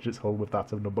 knots to touch its hull with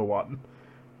that of Number 1.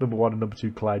 Number 1 and Number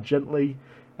 2 collide gently.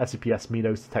 SCP-S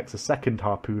Minos detects a second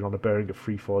harpoon on a bearing of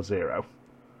 340.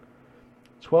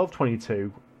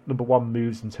 12:22, Number 1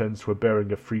 moves and turns to a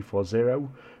bearing of 340.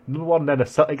 Number 1 then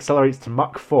accelerates to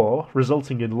Mach 4,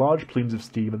 resulting in large plumes of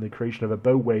steam and the creation of a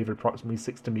bow wave of approximately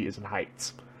 60 meters in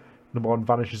height. Number 1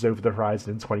 vanishes over the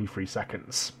horizon in 23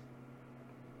 seconds.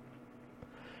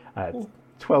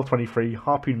 12:23,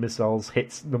 Harpoon missiles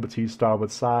hits Number 2's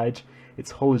starboard side.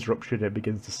 Its hull is ruptured and it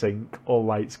begins to sink. All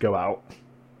lights go out.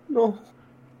 No.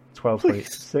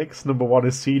 12:26, Number 1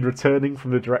 is seen returning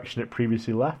from the direction it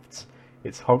previously left.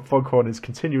 Its foghorn is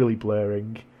continually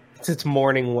blurring. It's its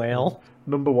morning whale.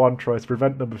 Number 1 tries to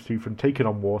prevent Number 2 from taking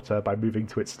on water by moving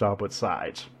to its starboard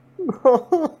side.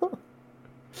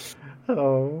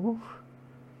 Oh.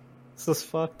 This is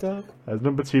fucked up. As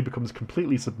Number 2 becomes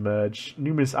completely submerged,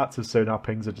 numerous active sonar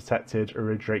pings are detected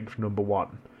originating from Number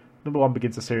 1. Number 1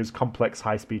 begins a series of complex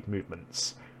high-speed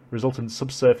movements. Resultant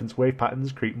subsurface wave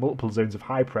patterns create multiple zones of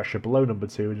high pressure below Number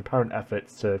 2 in apparent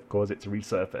efforts to cause it to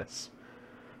resurface.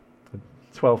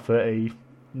 12:30,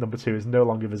 Number 2 is no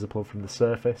longer visible from the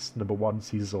surface. Number 1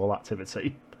 seizes all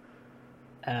activity.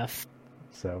 F.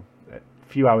 So, a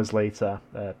few hours later,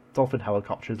 Dolphin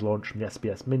helicopter is launched from the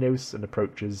SBS Minos and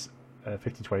approaches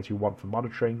 1522-1 for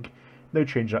monitoring. No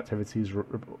change in activity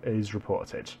is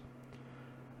reported.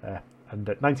 And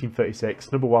at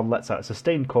 1936, Number 1 lets out a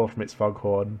sustained call from its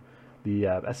foghorn. The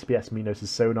SBS Minos'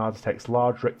 sonar detects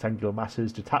large rectangular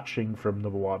masses detaching from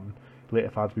Number 1, later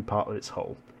found to be part of its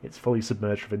hull. It's fully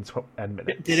submerged within 10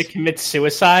 minutes. Did it commit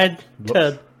suicide?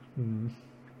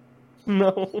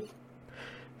 No.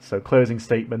 So, closing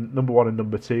statement. Number 1 and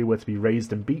Number 2 were to be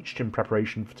raised and beached in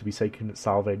preparation to be taken at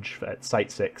salvage at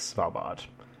Site 6, Svalbard.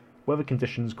 Weather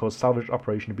conditions caused salvage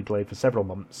operation to be delayed for several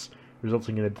months,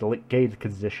 resulting in a delayed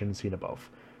condition seen above.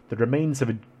 The remains of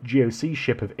a GOC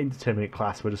ship of indeterminate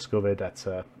class were discovered at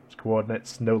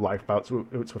coordinates. No lifeboats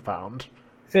were found.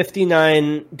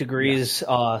 59 degrees,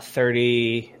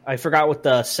 30... I forgot what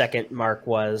the second mark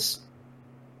was.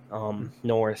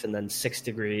 North, and then 6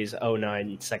 degrees,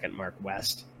 09 second mark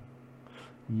west.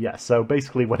 Yeah, so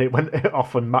basically when it went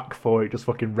off on Mach 4, it just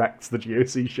fucking wrecked the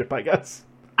GOC ship, I guess.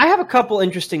 I have a couple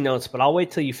interesting notes, but I'll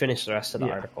wait till you finish the rest of the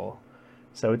article.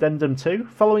 So, Addendum 2.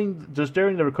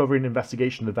 During the recovery and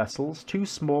investigation of the vessels, 2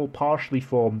 small, partially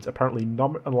formed, apparently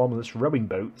non-anomalous rowing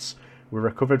boats were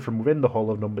recovered from within the hull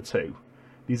of Number 2.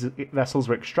 These vessels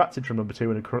were extracted from Number 2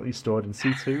 and are currently stored in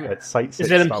C2 at Site 6.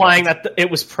 Is it implying that it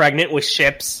was pregnant with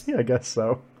ships? Yeah, I guess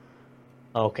so.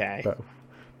 Okay. So,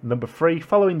 Number 3.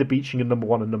 Following the beaching of Number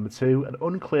 1 and Number 2, an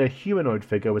unclear humanoid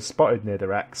figure was spotted near the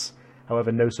wrecks.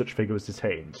 However, no such figure was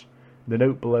detained. The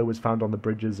note below was found on the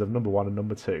bridges of Number 1 and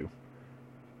Number 2.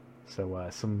 So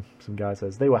some guy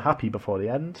says, they were happy before the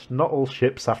end. Not all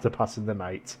ships after passing the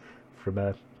night. From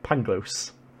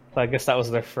Pangloss. So I guess that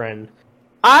was their friend.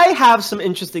 I have some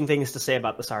interesting things to say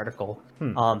about this article.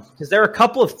 Because there are a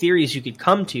couple of theories you could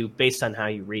come to based on how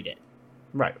you read it.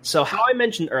 Right. So how I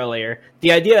mentioned earlier,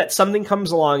 the idea that something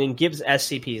comes along and gives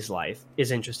SCP's life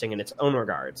is interesting in its own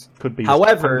regards. Could be.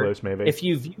 However, Pangloss, maybe. if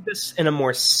you view this in a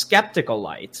more skeptical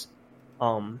light,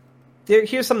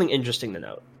 here's something interesting to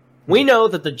note. We know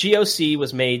that the GOC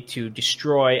was made to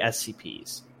destroy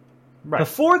SCPs. Right.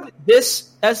 Before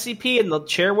this SCP and the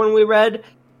chair one we read,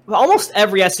 almost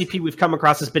every SCP we've come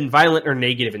across has been violent or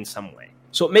negative in some way.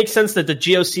 So it makes sense that the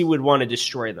GOC would want to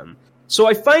destroy them. So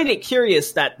I find it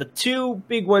curious that the 2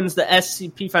 big ones the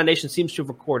SCP Foundation seems to have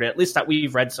recorded, at least that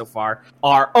we've read so far,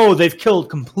 are, they've killed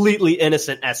completely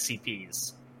innocent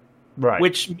SCPs.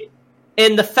 Right.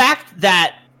 And the fact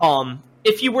that,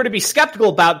 if you were to be skeptical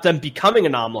about them becoming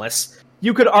anomalous,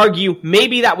 you could argue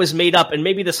maybe that was made up, and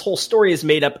maybe this whole story is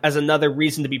made up as another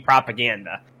reason to be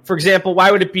propaganda. For example,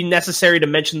 why would it be necessary to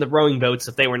mention the rowing boats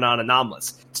if they were not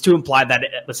anomalous? It's to imply that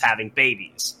it was having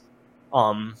babies.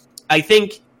 I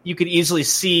think you could easily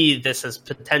see this as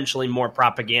potentially more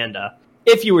propaganda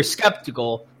if you were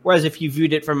skeptical, whereas if you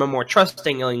viewed it from a more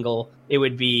trusting angle, it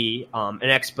would be an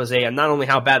expose on not only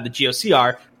how bad the GOC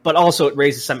are, but also it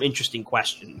raises some interesting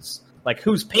questions. Like,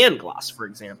 who's Pangloss, for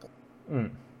example?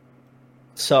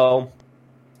 So,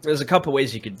 there's a couple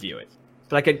ways you could view it.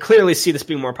 But I could clearly see this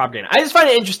being more propaganda. I just find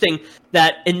it interesting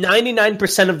that in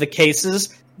 99% of the cases,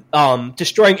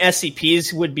 destroying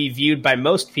SCPs would be viewed by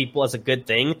most people as a good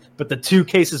thing, but the 2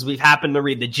 cases we've happened to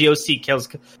read, the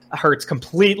GOC hurts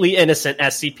completely innocent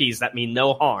SCPs that mean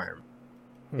no harm.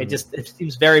 It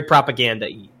seems very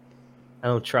propaganda-y. I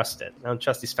don't trust it. I don't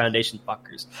trust these Foundation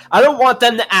fuckers. I don't want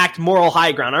them to act moral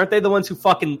high ground. Aren't they the ones who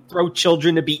fucking throw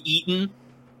children to be eaten?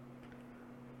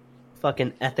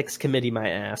 Fucking ethics committee my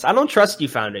ass. I don't trust you,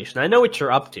 Foundation. I know what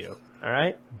you're up to.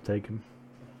 Alright? Take him.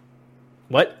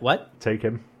 What? Take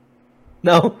him.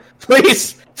 No.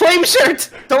 Please! Flame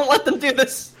shirt! Don't let them do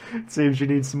this! It seems you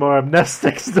need some more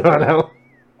amnestics, Darnell.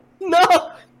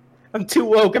 No! I'm too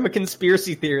woke. I'm a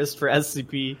conspiracy theorist for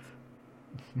SCP.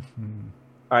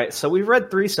 Alright, so we've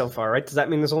read 3 so far, right? Does that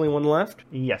mean there's only 1 left?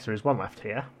 Yes, there is 1 left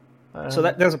here. So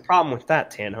there's a problem with that,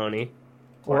 Tanhoney.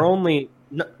 We're only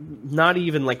not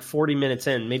even like 40 minutes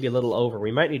in, maybe a little over.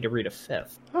 We might need to read a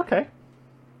 5th. Okay.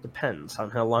 Depends on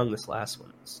how long this last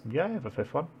one is. Yeah, I have a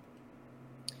 5th one.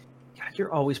 God,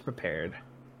 you're always prepared.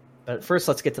 But first,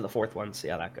 let's get to the 4th one, see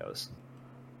how that goes.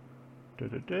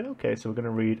 Okay, so we're going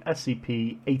to read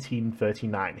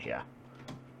SCP-1839 here.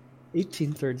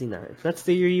 1839. That's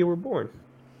the year you were born.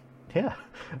 Yeah,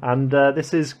 and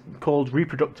this is called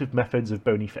Reproductive Methods of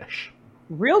Bony Fish.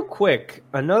 Real quick,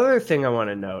 another thing I want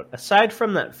to note, aside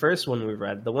from that first one we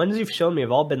read, the ones you've shown me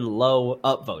have all been low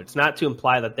upvotes. Not to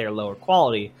imply that they're lower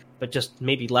quality, but just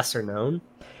maybe lesser known.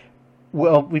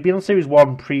 Well, we've been on Series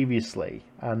 1 previously,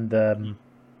 and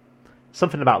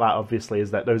something about that, obviously,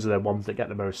 is that those are the ones that get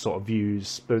the most sort of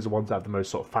views. Those are the ones that have the most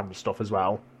sort of fan stuff as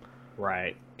well.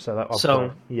 Right.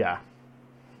 So, yeah.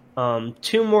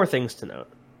 2 more things to note.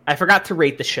 I forgot to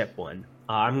rate the ship one.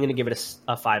 I'm going to give it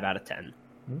a 5 out of 10.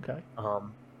 Okay.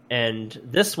 And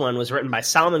this one was written by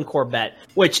Salomon Corbett,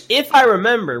 which, if I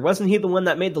remember, wasn't he the one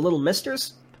that made the Little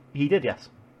Misters? He did, yes.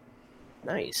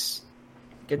 Nice.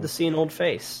 Good to see an old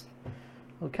face.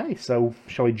 Okay, so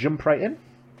shall we jump right in?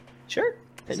 Sure.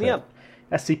 Hit me up.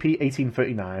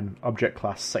 SCP-1839, Object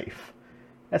Class Safe.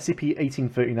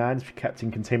 SCP-1839 is kept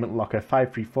in Containment Locker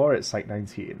 534 at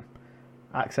Site-19.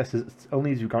 Access is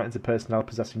only as granted to personnel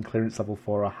possessing clearance level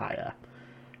 4 or higher.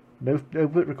 No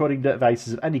recording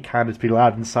devices of any kind is to be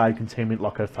allowed inside Containment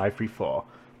Locker 534.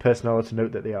 Personnel are to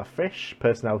note that they are fish.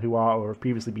 Personnel who are or have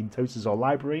previously been TOSers or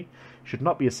library should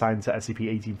not be assigned to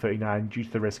SCP-1839 due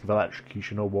to the risk of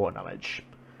electrocution or water damage.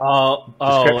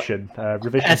 Description,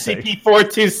 revision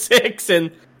SCP-426,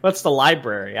 and what's the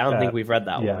library? I don't think we've read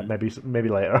that one. Yeah, maybe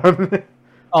later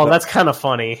on. That's kind of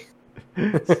funny.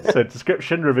 So,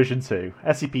 description, revision 2.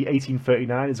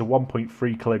 SCP-1839 is a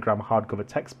 1.3 kilogram hardcover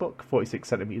textbook, 46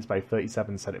 centimeters by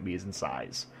 37 centimeters in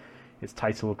size. It's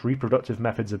titled Reproductive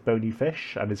Methods of Bony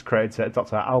Fish and is credited to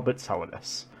Dr. Albert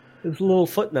Salinas. There's a little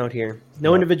footnote here.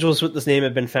 No individuals with this name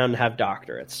have been found to have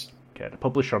doctorates. Okay, the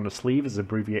publisher on the sleeve is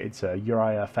abbreviated to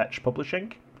Uriah Fetch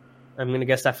Publishing. I'm going to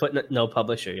guess that footnote, no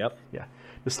publisher, yep. Yeah.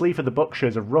 The sleeve of the book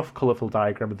shows a rough, colourful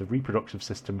diagram of the reproductive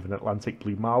system of an Atlantic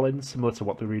blue marlin, similar to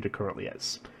what the reader currently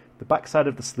is. The backside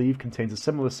of the sleeve contains a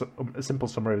simple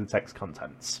summary of the text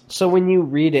contents. So when you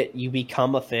read it, you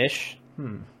become a fish?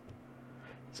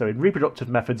 So in Reproductive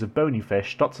Methods of Bony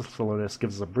Fish, Dr. Salinas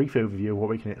gives us a brief overview of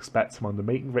what we can expect among the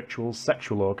mating rituals,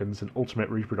 sexual organs, and ultimate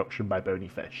reproduction by bony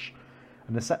fish.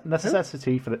 A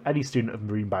necessity for any student of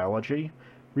marine biology,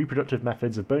 Reproductive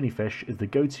Methods of Bony Fish is the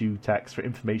go-to text for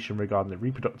information regarding the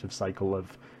reproductive cycle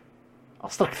of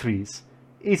Osteichthyes.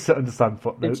 Easy to understand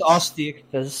footnotes. It's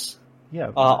Osteichthyes.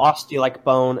 Yeah. Ostei like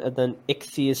bone, and then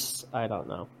ichthyes, I don't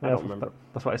know. I don't remember.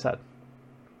 That's what I said.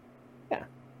 Yeah.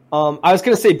 I was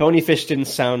going to say bony fish didn't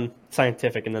sound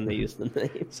scientific, and then they used the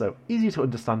name. So, easy to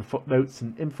understand footnotes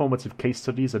and informative case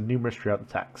studies are numerous throughout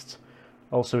the text.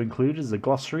 Also included is a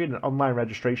glossary and an online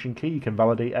registration key you can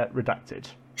validate at Redacted.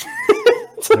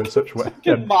 No such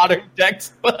modern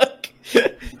textbook.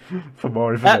 For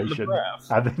more information.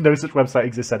 And no such website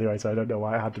exists anyway, so I don't know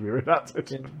why it had to be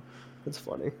redacted. Yeah, that's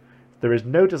funny. There is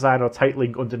no design or tight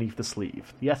link underneath the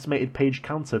sleeve. The estimated page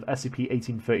count of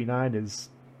SCP-1839 is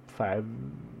 5.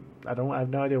 I have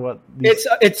no idea what these...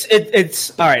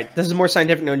 It's all right. This is more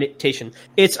scientific notation.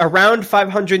 It's around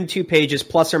 502 pages,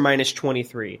 plus or minus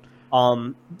 23.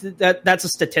 That's a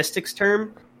statistics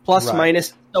term. Plus,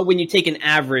 minus. So when you take an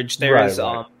average, there is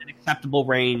an acceptable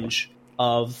range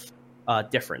of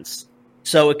difference.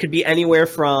 So it could be anywhere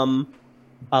from,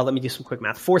 let me do some quick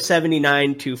math,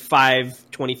 479 to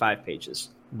 525 pages.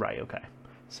 Right, okay.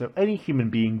 So any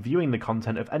human being viewing the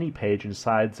content of any page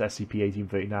inside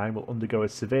SCP-1839 will undergo a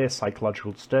severe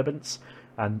psychological disturbance,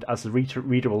 and as the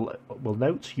reader will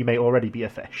note, you may already be a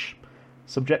fish.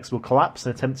 Subjects will collapse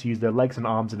and attempt to use their legs and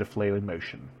arms in a flailing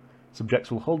motion.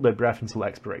 Subjects will hold their breath until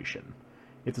expiration.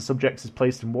 If the subject is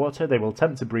placed in water, they will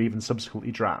attempt to breathe and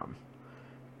subsequently drown.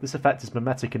 This effect is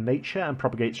mimetic in nature and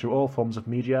propagates through all forms of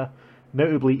media,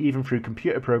 notably even through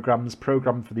computer programs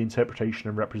programmed for the interpretation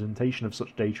and representation of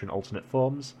such data in alternate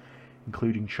forms,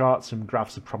 including charts and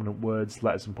graphs of prominent words,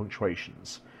 letters, and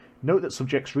punctuations. Note that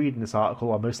subjects reading this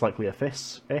article are most likely a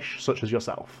fish, such as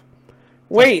yourself.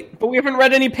 Wait, but we haven't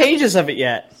read any pages of it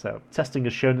yet. So, testing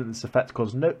has shown that this effect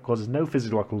causes no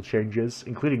physiological changes,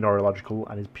 including neurological,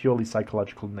 and is purely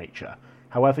psychological in nature.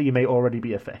 However, you may already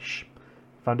be a fish.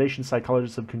 Foundation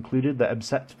psychologists have concluded that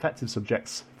affected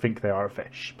subjects think they are a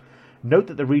fish. Note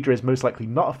that the reader is most likely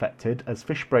not affected, as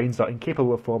fish brains are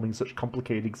incapable of forming such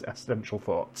complicated existential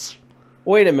thoughts.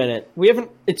 Wait a minute.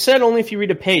 It said only if you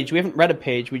read a page. We haven't read a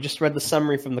page. We just read the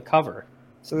summary from the cover.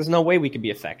 So there's no way we could be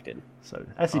affected. So,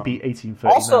 SCP-1839...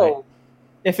 Also,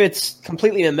 if it's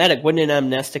completely mimetic, wouldn't an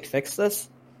amnestic fix this?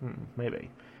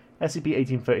 Maybe.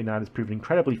 SCP-1839 has proven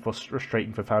incredibly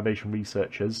frustrating for Foundation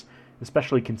researchers,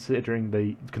 especially concerning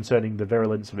the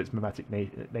virulence of its mimetic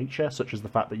nature, such as the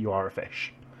fact that you are a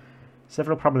fish.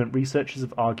 Several prominent researchers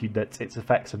have argued that its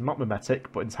effects are not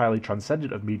mimetic, but entirely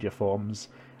transcendent of media forms,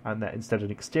 and that instead an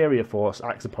exterior force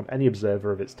acts upon any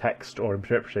observer of its text or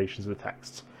interpretations of the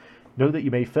text. Note that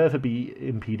you may further be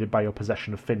impeded by your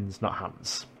possession of fins, not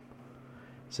hands.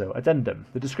 So, addendum.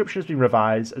 The description has been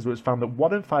revised as it was found that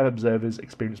 1 in 5 observers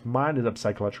experience minor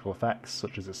psychological effects,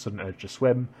 such as a sudden urge to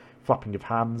swim, flapping of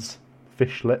hands,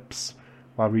 fish lips,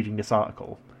 while reading this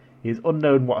article. It is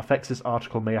unknown what effects this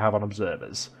article may have on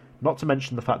observers, not to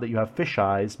mention the fact that you have fish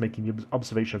eyes, making the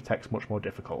observation of text much more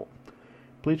difficult.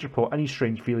 Please report any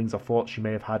strange feelings or thoughts you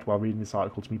may have had while reading this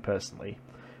article to me personally.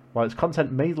 While its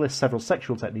content may list several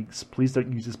sexual techniques, please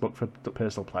don't use this book for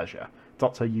personal pleasure.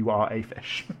 Doctor, you are a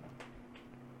fish.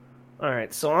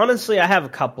 Alright, so honestly I have a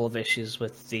couple of issues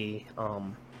with the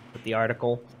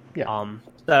article. Yeah.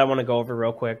 That I want to go over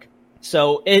real quick.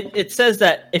 So it says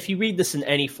that if you read this in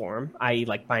any form, i.e.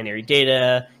 like binary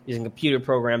data, using computer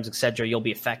programs, etc., you'll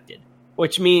be affected.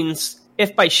 Which means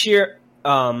if by sheer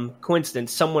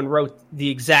coincidence someone wrote the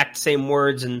exact same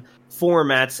words and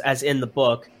formats as in the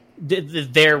book,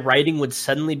 their writing would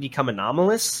suddenly become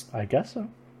anomalous. I guess so.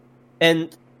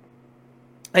 And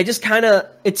I just kind of...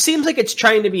 It seems like it's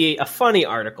trying to be a funny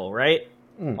article, right?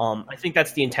 I think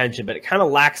that's the intention, but it kind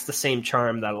of lacks the same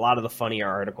charm that a lot of the funnier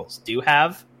articles do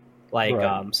have. Like,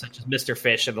 right. Such as Mr.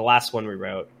 Fish or the last one we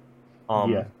wrote. I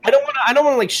don't want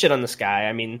to like shit on this guy.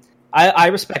 I mean, I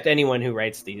respect anyone who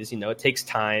writes these. You know, it takes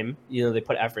time. You know, they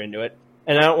put effort into it,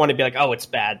 and I don't want to be like, oh, it's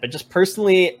bad. But just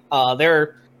personally, there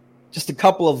are just a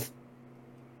couple of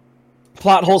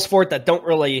plot holes for it that don't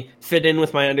really fit in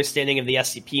with my understanding of the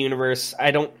SCP universe.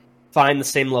 I don't find the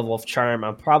same level of charm.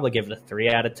 I'll probably give it a 3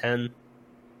 out of 10.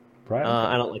 Right.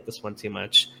 I don't like this one too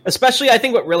much. Especially, I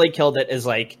think what really killed it is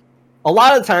like, a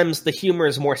lot of times the humor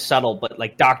is more subtle, but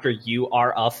like Dr. You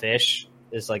Are a Fish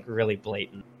is like really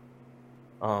blatant.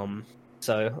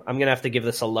 So I'm gonna have to give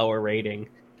this a lower rating.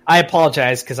 I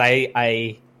apologize because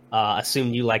I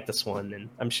assumed you like this one, and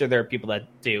I'm sure there are people that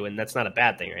do, and that's not a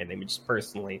bad thing or anything. I'm just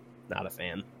personally not a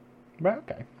fan. Right,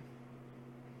 okay.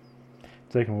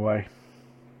 Take him away.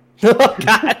 Oh,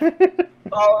 God.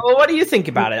 What do you think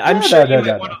about it? I'm sure you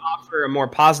might want to offer a more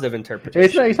positive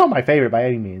interpretation. It's not my favorite by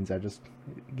any means. I just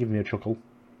give me a chuckle.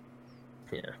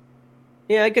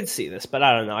 Yeah, I could see this, but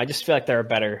I don't know. I just feel like there are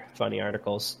better funny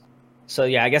articles. So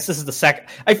yeah, I guess this is the second.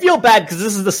 I feel bad because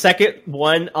this is the second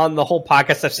one on the whole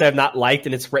podcast I've said I've not liked,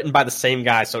 and it's written by the same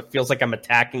guy, so it feels like I'm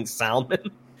attacking Salmon,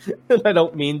 and I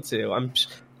don't mean to.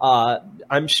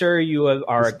 I'm sure you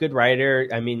are a good writer.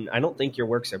 I mean, I don't think your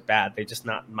works are bad. They're just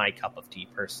not my cup of tea,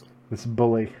 personally. This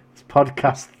bully, this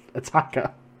podcast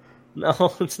attacker.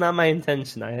 No, it's not my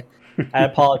intention. I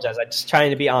apologize. I'm just trying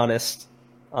to be honest.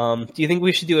 Do you think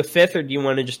we should do a fifth, or do you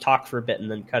want to just talk for a bit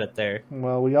and then cut it there?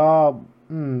 Well, we are...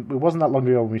 it wasn't that long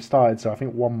ago when we started, so I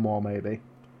think one more, maybe.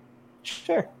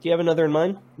 Sure. Do you have another in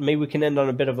mind? Maybe we can end on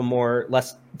a bit of a more,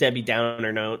 less Debbie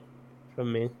Downer note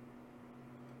from me.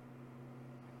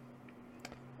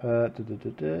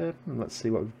 Let's see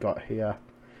what we've got here.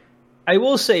 I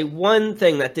will say one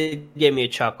thing that did give me a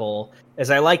chuckle is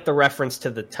I like the reference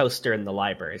to the toaster in the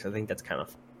libraries. I think that's kind of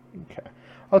fun.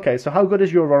 Okay, so how good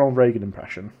is your Ronald Reagan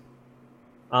impression?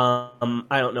 I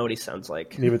don't know what he sounds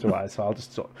like. Neither do I, so I'll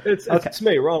just... It's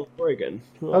me, Ronald Reagan.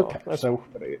 Oh, okay, so...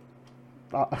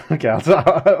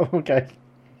 okay.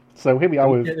 So here we are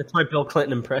with... It's my Bill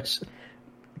Clinton impression.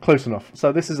 Close enough.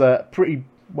 So this is a pretty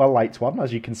well-liked one,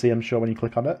 as you can see, I'm sure, when you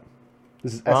click on it.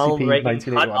 This is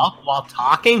SCP-1981. Cut up while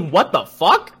talking? What the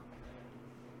fuck?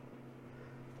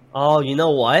 Oh, you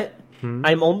know what?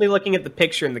 I'm only looking at the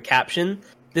picture and the caption.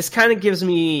 This kind of gives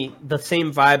me the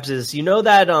same vibes as, you know,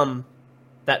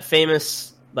 that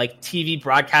famous like TV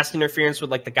broadcast interference with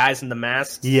like the guys in the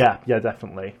masks? Yeah,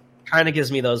 definitely. Kind of gives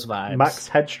me those vibes. Max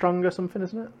Headstrong or something,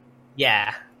 isn't it?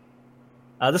 Yeah.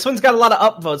 This one's got a lot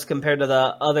of upvotes compared to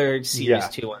the other Series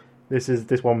 2 one.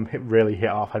 This one really hit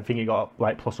off. I think it got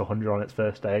like plus 100 on its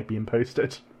first day being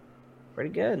posted.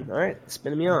 Pretty good. All right,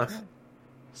 spinning me off.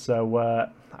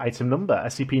 So, item number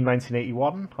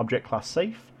SCP-1981, object class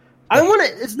safe.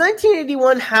 Does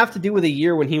 1981 have to do with a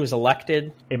year when he was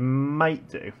elected? It might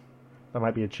do. That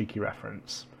might be a cheeky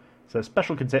reference. So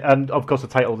special and of course the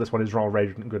title of this one is Ronald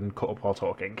Reagan cut up while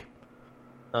talking.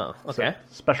 Oh, okay.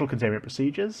 So, special containment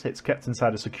procedures. It's kept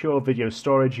inside a secure video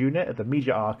storage unit at the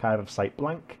media archive of Site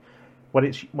Blank. When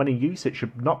in use, it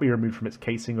should not be removed from its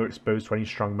casing or exposed to any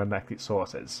strong magnetic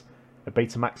sources. A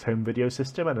Betamax home video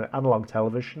system and an analog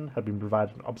television have been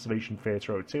provided in Observation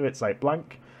Theatre 02 at Site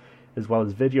Blank, as well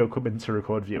as video equipment to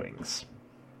record viewings.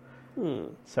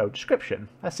 So, description.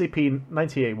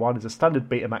 SCP-1981 is a standard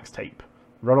Betamax tape.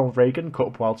 Ronald Reagan, cut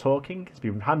up while talking, has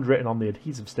been handwritten on the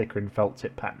adhesive sticker in felt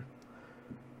tip pen.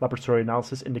 Laboratory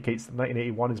analysis indicates that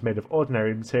 1981 is made of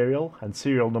ordinary material, and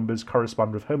serial numbers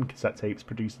correspond with home cassette tapes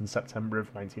produced in September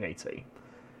of 1980.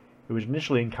 It was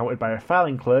initially encountered by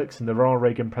filing clerks in the Ronald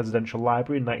Reagan Presidential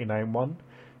Library in 1991,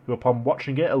 who upon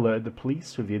watching it alerted the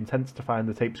police with the intent to find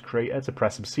the tape's creator to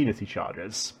press obscenity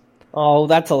charges. Oh,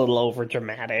 that's a little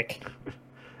over-dramatic.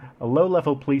 A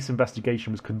low-level police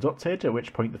investigation was conducted, at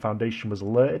which point the Foundation was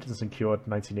alerted and secured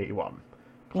in 1981.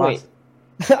 Wait.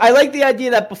 I like the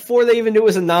idea that before they even knew it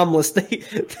was anomalous,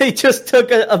 they just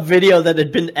took a video that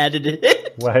had been edited.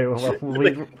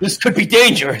 This could be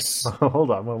dangerous. Hold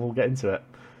on, we'll get into it.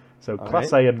 So,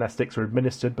 Class A amnestics were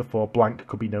administered before Blank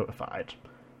could be notified.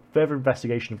 Further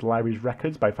investigation of the library's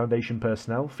records by Foundation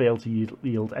personnel failed to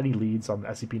yield any leads on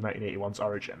SCP-1981's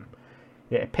origin.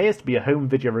 It appears to be a home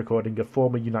video recording of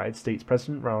former United States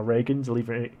President Ronald Reagan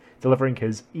delivering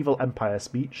his Evil Empire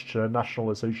speech to the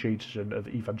National Association of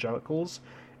Evangelicals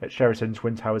at Sheraton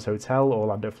Twin Towers Hotel,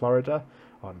 Orlando, Florida,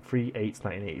 on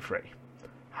 3/8/1983.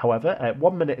 However, at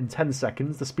 1 minute and 10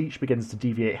 seconds, the speech begins to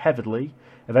deviate heavily,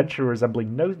 eventually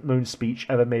resembling no known speech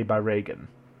ever made by Reagan.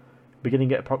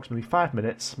 Beginning at approximately 5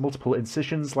 minutes, multiple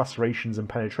incisions, lacerations, and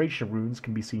penetration wounds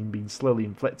can be seen being slowly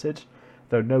inflicted,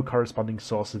 though no corresponding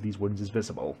source of these wounds is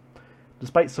visible.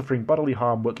 Despite suffering bodily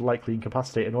harm would likely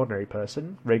incapacitate an ordinary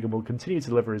person, Reagan will continue to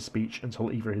deliver his speech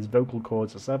until either his vocal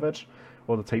cords are severed,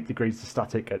 or the tape degrades to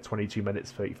static at 22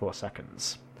 minutes 34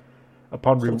 seconds.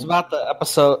 It's about the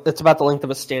episode. It's about the length of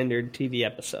a standard TV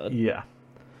episode. Yeah.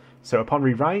 So upon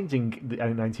rewinding the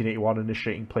 1981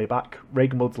 initiating playback,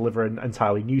 Reagan will deliver an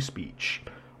entirely new speech,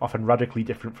 often radically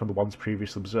different from the ones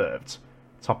previously observed.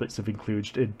 Topics have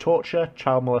included torture,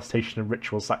 child molestation, and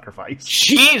ritual sacrifice.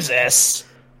 Jesus!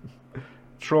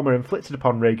 Trauma inflicted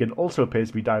upon Reagan also appears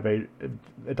to be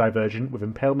divergent, with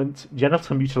impalement,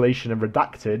 genital mutilation, and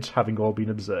redacted having all been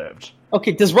observed.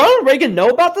 Okay, does Ronald Reagan know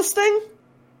about this thing?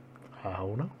 I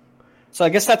don't know. So I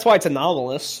guess that's why it's a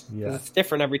novelist. Yeah. It's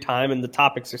different every time, and the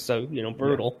topics are so,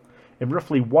 brutal. Yeah. In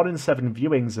roughly 1 in 7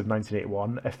 viewings of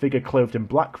 1981, a figure clothed in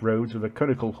black robes with a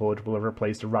conical hood will have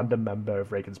replaced a random member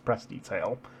of Reagan's press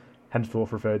detail,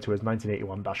 henceforth referred to as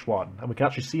 1981-1. And we can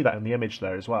actually see that in the image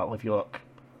there as well, if you look.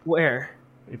 Where?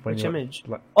 Which image?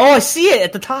 Like, oh, I see it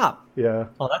at the top. Yeah.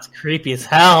 Oh, that's creepy as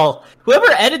hell.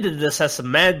 Whoever edited this has some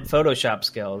mad Photoshop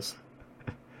skills.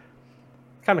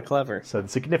 Kind of clever. So the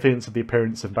significance of the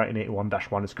appearance of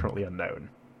 1981-1 is currently unknown.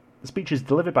 The speeches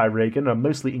delivered by Reagan are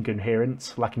mostly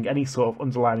incoherent, lacking any sort of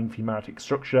underlying thematic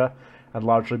structure, and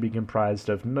largely being comprised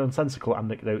of nonsensical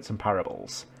anecdotes and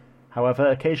parables. However,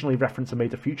 occasionally reference are made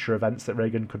to future events that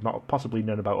Reagan could not have possibly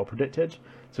known about or predicted,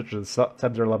 such as the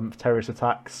September 11th terrorist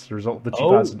attacks, the result of the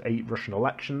 2008 Russian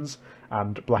elections,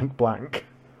 and blank blank.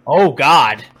 Oh,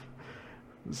 God.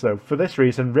 So, for this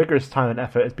reason, rigorous time and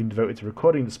effort has been devoted to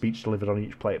recording the speech delivered on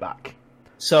each playback.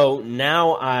 So,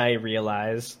 now I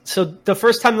realize... So, the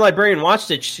first time the librarian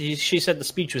watched it, she said the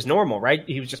speech was normal, right?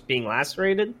 He was just being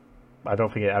lacerated? I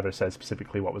don't think it ever said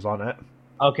specifically what was on it.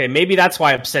 Okay, maybe that's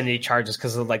why obscenity charges,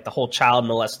 because of the whole child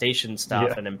molestation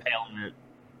stuff and impalement.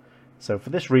 So,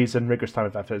 for this reason, rigorous time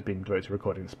and effort has been devoted to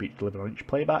recording the speech delivered on each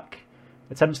playback.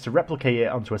 Attempts to replicate it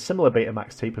onto a similar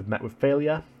Betamax tape have met with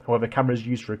failure. However, cameras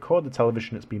used to record the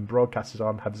television it's been broadcasted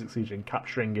on have succeeded in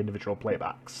capturing individual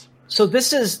playbacks. So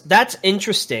that's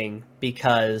interesting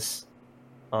because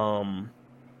it's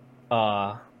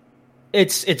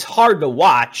hard to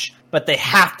watch, but they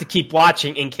have to keep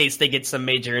watching in case they get some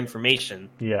major information.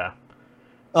 Yeah.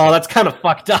 Oh, that's kind of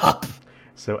fucked up.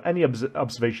 So any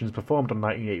observations performed on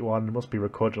 1981 must be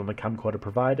recorded on the camcorder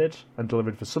provided and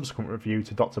delivered for subsequent review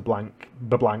to Dr. Blank.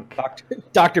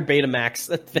 Dr. Betamax,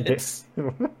 that fits.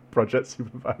 Project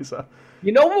supervisor.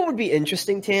 You know what would be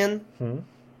interesting, Tan?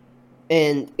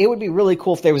 And it would be really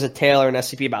cool if there was a tale or an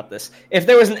SCP about this. If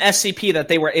there was an SCP that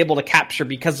they were able to capture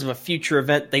because of a future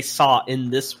event they saw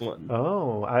in this one.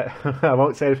 Oh, I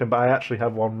won't say anything, but I actually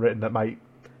have one written that might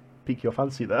pique your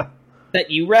fancy there.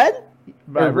 That you read?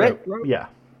 Yeah.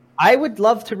 I would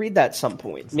love to read that at some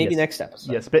point. Maybe next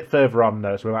episode. Yeah, it's a bit further on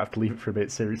though, so we might have to leave it for a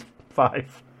bit. Series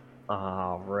 5.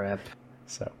 Oh, rip.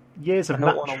 So, I don't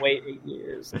want to wait 8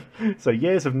 years. So,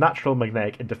 years of natural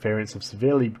magnetic interference of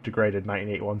severely degraded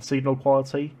 1981 signal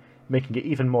quality, making it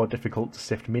even more difficult to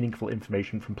sift meaningful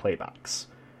information from playbacks.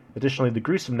 Additionally, the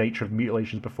gruesome nature of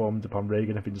mutilations performed upon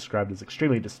Reagan have been described as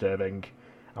extremely disturbing,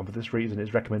 and for this reason it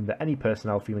is recommended that any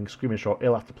personnel feeling squeamish or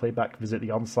ill after playback visit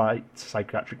the on-site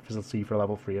psychiatric facility for a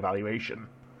level 3 evaluation.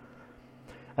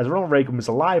 As Ronald Reagan was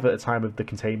alive at the time of the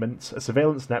containment, a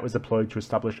surveillance net was deployed to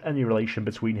establish any relation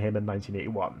between him and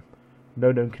 1981.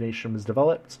 No known connection was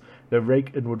developed, though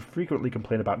Reagan would frequently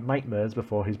complain about nightmares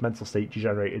before his mental state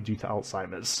degenerated due to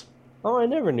Alzheimer's. Oh, I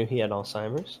never knew he had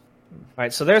Alzheimer's.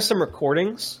 Alright, so there's some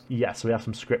recordings. Yes, we have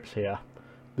some scripts here.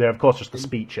 They're, of course, just the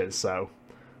speeches, so...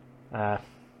 are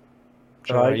you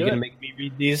going to make me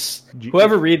read these?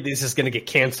 Whoever read these is going to get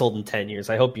cancelled in 10 years.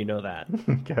 I hope you know that.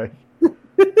 Okay.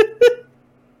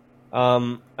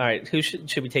 Alright,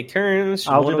 should we take turns?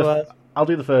 I'll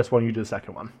do the first one, you do the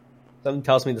second one. Something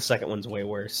tells me the second one's way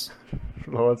worse.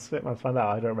 Well, let's find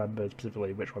out. I don't remember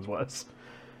specifically which one's worse.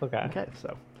 Okay,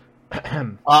 so...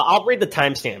 I'll read the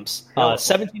timestamps.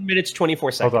 17 minutes,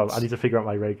 24 seconds. Hold on, I need to figure out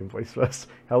my Reagan voice first.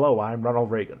 Hello, I'm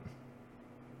Ronald Reagan.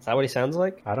 Is that what he sounds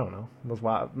like? I don't know. That's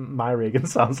what my Reagan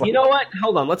sounds like. You know what?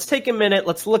 Hold on. Let's take a minute.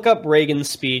 Let's look up Reagan's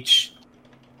speech.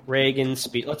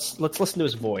 Let's listen to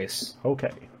his voice.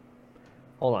 Okay.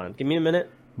 Hold on. Give me a minute.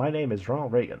 My name is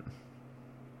Ronald Reagan.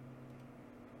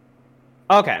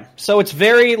 Okay, so it's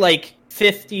very,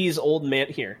 50s old man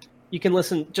here. You can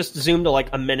listen, just zoom to,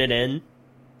 a minute in.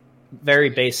 Very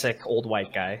basic old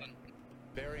white guy.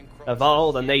 Of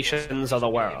all the nations of the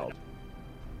world.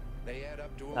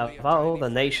 Of all the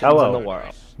nations in the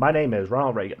world. My name is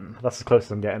Ronald Reagan. That's as close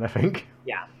as I'm getting, I think.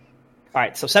 Yeah. All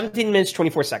right, so 17 minutes,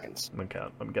 24 seconds. Okay,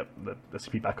 let me get the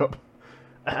speed back up.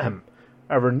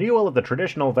 A renewal of the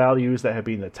traditional values that have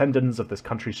been the tendons of this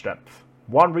country's strength.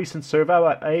 One recent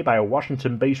survey by a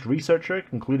Washington-based researcher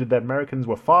concluded that Americans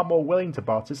were far more willing to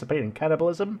participate in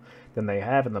cannibalism than they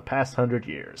have in the past 100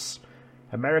 years.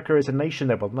 America is a nation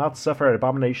that will not suffer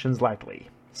abominations lightly.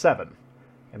 7.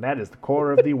 And that is the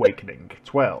core of the awakening.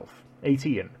 12.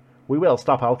 18. We will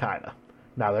stop Al-Qaeda.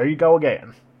 Now there you go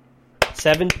again.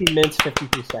 17 minutes,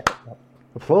 52 seconds.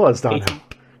 Applause, Donna.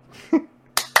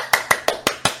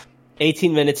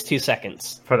 18 minutes, 2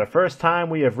 seconds. For the first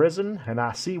time we have risen, and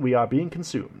I see we are being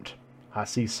consumed. I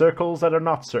see circles that are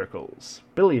not circles.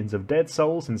 Billions of dead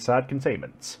souls inside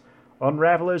containments.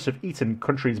 Unravelers have eaten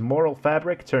country's moral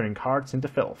fabric, turning hearts into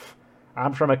filth.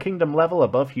 I'm from a kingdom level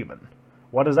above human.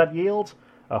 What does that yield?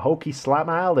 A hokey slap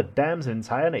mile that damns an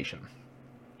entire nation.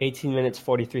 18 minutes,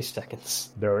 43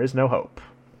 seconds. There is no hope.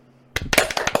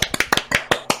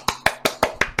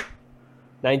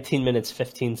 19 minutes,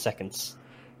 15 seconds.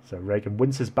 So Reagan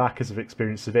winces back as if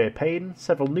experienced severe pain.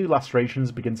 Several new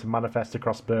lacerations begin to manifest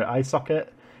across bare eye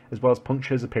socket, as well as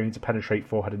punctures appearing to penetrate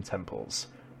forehead and temples.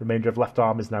 Remainder of left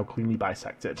arm is now cleanly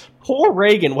bisected. Poor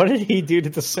Reagan, what did he do to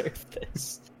deserve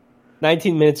this?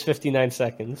 19 minutes, 59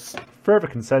 seconds. Further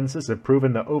consensus have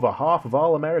proven that over half of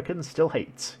all Americans still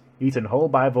hate. Eaten whole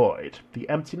by void. The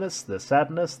emptiness, the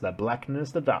sadness, the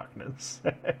blackness, the darkness.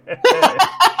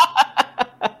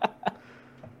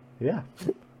 Yeah,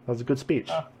 that was a good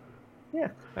speech. Yeah.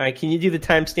 Alright, can you do the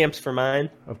timestamps for mine?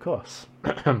 Of course.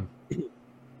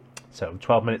 So,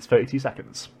 12 minutes, 32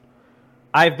 seconds.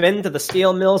 I've been to the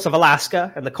steel mills of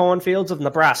Alaska and the cornfields of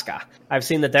Nebraska. I've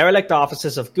seen the derelict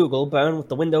offices of Google burn with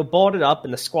the window boarded up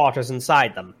and the squatters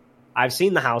inside them. I've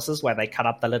seen the houses where they cut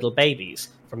up the little babies.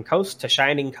 From coast to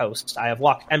shining coast, I have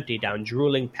walked empty down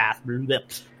drooling path, the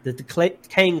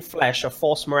decaying flesh of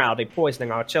false morality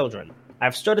poisoning our children. I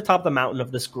have stood atop the mountain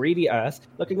of this greedy earth,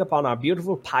 looking upon our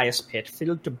beautiful pious pit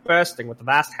filled to bursting with the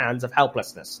vast hands of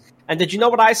helplessness. And did you know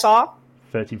what I saw?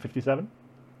 1357.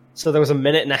 So there was a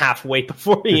minute and a half wait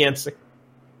before he answered.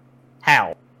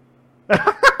 Hell.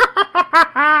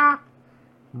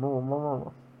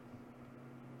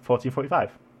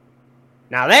 1445.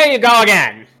 Now there you go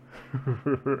again!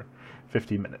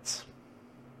 15 minutes.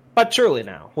 But truly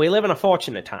now, we live in a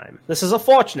fortunate time. This is a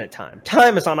fortunate time.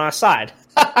 Time is on our side.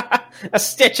 A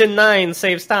stitch in 9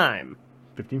 saves time.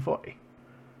 1540.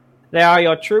 There are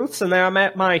your truths, and there are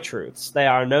my truths.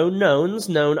 There are known knowns,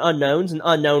 known unknowns, and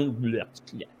unknown...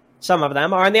 Some of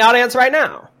them are in the audience right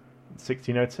now.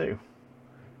 1602.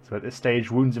 So at this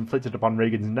stage, wounds inflicted upon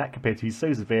Reagan's neck appear to be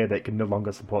so severe that it can no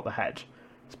longer support the head.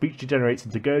 Speech degenerates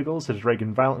into gurgles as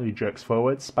Reagan violently jerks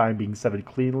forward, spine being severed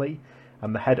cleanly,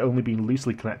 and the head only being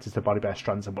loosely connected to body by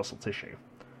strands of muscle tissue.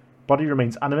 Body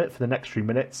remains animate for the next 3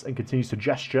 minutes and continues to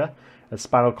gesture as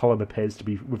spinal column appears to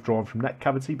be withdrawn from neck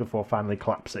cavity before finally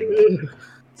collapsing.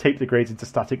 Tape degrades into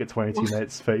static at 22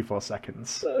 minutes, 34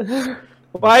 seconds.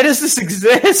 Why does this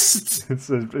exist? It's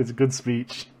a good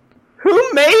speech.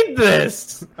 Who made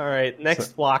this? Alright,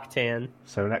 next block, Tan.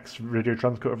 So next radio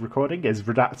transcript of recording is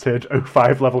redacted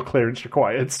 05 level clearance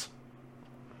required.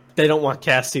 They don't want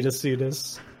Cassie to see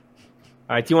this.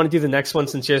 Alright, do you want to do the next one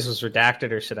since yours was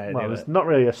redacted, or should I do it? It's not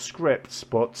really a script,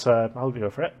 but I'll go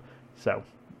for it. So,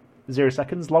 0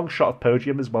 seconds, long shot of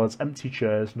podium as well as empty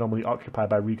chairs normally occupied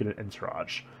by Reagan and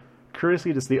entourage.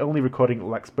 Curiously, it is the only recording that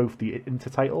lacks both the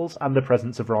intertitles and the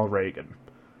presence of Ronald Reagan.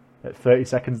 At 30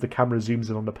 seconds, the camera zooms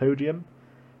in on the podium.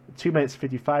 At 2 minutes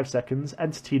 55 seconds,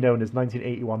 entity known as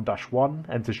 1981-1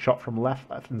 enters shot from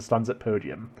left and stands at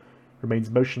podium.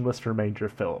 Remains motionless for remainder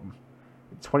of film.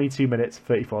 At 22 minutes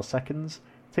 34 seconds,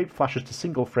 tape flashes to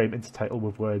single frame intertitle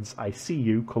with words "I see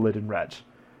you" coloured in red.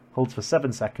 Holds for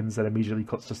 7 seconds, then immediately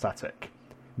cuts to static.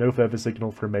 No further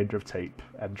signal for remainder of tape.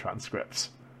 End transcript.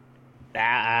 There's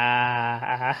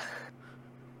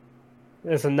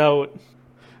a note.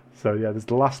 So yeah, there's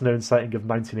the last known sighting of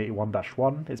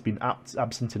 1981-1. It's been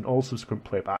absent in all subsequent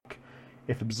playback.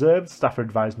 If observed, staff are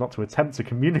advised not to attempt to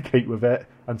communicate with it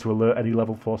and to alert any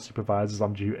level 4 supervisors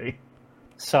on duty.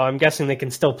 So I'm guessing they can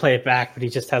still play it back, but he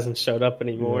just hasn't showed up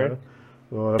anymore. Yeah.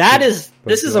 Well,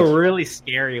 This is a really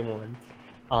scary one.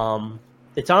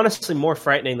 It's honestly more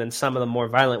frightening than some of the more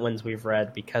violent ones we've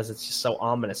read because it's just so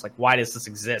ominous. Like, why does this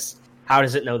exist? How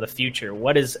does it know the future?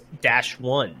 What is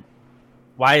 -1?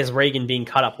 Why is Reagan being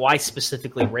cut up? Why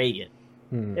specifically Reagan?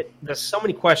 There's so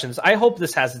many questions. I hope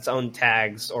this has its own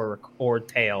tags or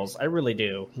tails. I really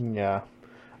do. Yeah.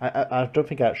 I don't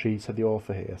think I actually said the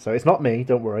author here. So it's not me,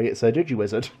 don't worry. It's a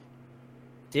DigiWizard.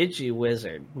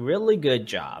 DigiWizard. Really good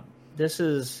job. I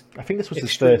think this was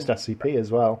his first SCP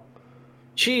as well.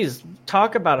 Jeez,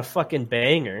 talk about a fucking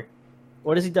banger.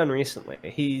 What has he done recently?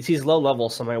 He's low level,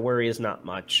 so my worry is not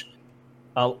much.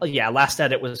 Last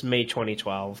edit was May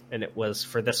 2012, and it was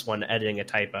for this one editing a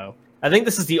typo. I think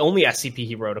this is the only SCP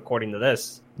he wrote, according to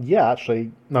this. Yeah,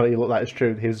 actually, now that you look, that is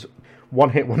true. His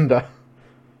one-hit wonder.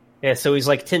 Yeah, so he's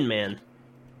like Tin Man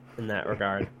in that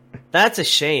regard. That's a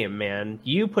shame, man.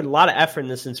 You put a lot of effort in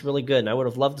this, and it's really good, and I would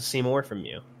have loved to see more from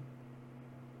you.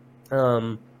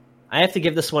 I have to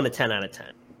give this one a 10 out of 10.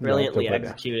 Brilliantly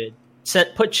executed.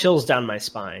 Put chills down my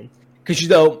spine. Because,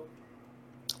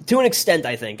 to an extent,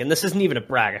 I think, and this isn't even a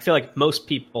brag, I feel like most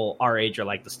people our age are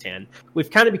like this, Tan.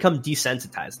 We've kind of become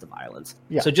desensitized to violence.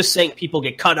 Yeah. So just saying people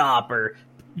get cut up or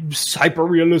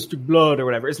hyper-realistic blood or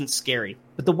whatever isn't scary.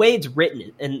 But the way it's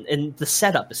written and the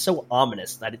setup is so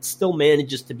ominous that it still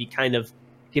manages to be kind of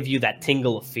give you that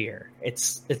tingle of fear.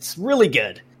 It's really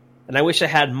good. And I wish I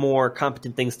had more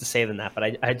competent things to say than that,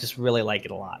 but I just really like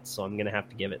it a lot. So I'm going to have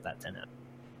to give it that 10 out.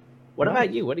 What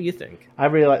about you? What do you think? I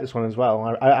really like this one as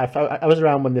well. I was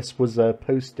around when this was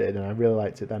posted, and I really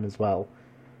liked it then as well.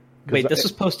 Wait, this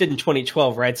was posted in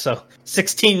 2012, right? So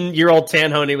 16-year-old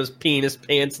Tanhoney was peeing his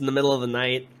pants in the middle of the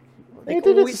night. It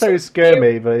didn't necessarily scare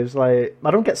me, but it was like,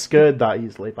 I don't get scared that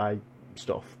easily by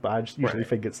stuff, but I just usually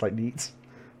think it's like neat.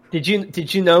 Did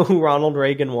you know who Ronald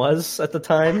Reagan was at the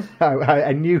time?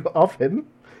 I knew of him.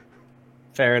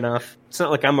 Fair enough. It's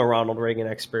not like I'm a Ronald Reagan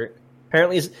expert.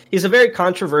 Apparently, he's a very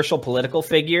controversial political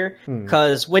figure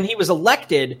because when he was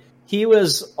elected, he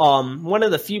was one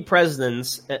of the few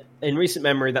presidents in recent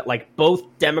memory that like both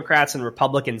Democrats and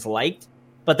Republicans liked.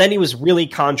 But then he was really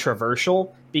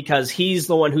controversial because he's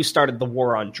the one who started the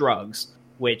war on drugs,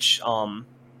 which I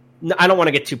don't want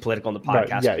to get too political in the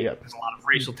podcast. Right, yeah. There's a lot of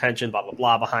racial tension, blah, blah,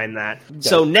 blah behind that. Yeah,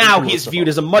 so now he's viewed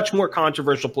as a much more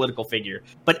controversial political figure.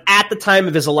 But at the time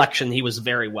of his election, he was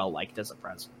very well liked as a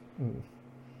president.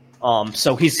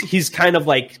 So he's kind of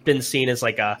like been seen as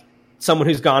like someone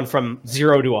who's gone from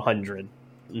 0 to 100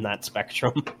 in that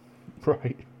spectrum.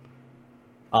 Right.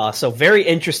 So very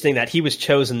interesting that he was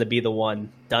chosen to be the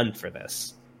one done for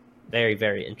this. Very,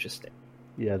 very interesting.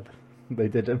 Yeah, they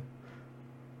did him.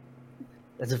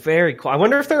 That's very cool. I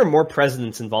wonder if there are more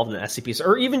presidents involved in the SCPs,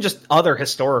 or even just other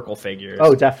historical figures.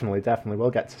 Oh, definitely.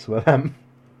 We'll get to some of them.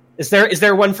 Is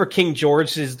there one for King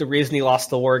George? Is the reason he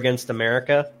lost the war against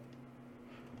America?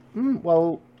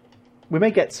 Well, we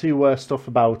may get to stuff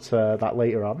about that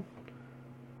later on.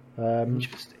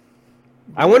 Interesting.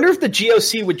 I wonder if the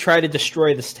GOC would try to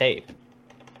destroy this tape.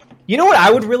 You know what I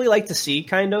would really like to see,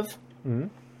 kind of? Mm-hmm.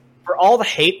 For all the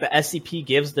hate the SCP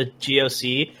gives the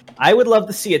GOC, I would love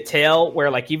to see a tale where,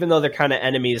 like, even though they're kind of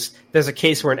enemies, there's a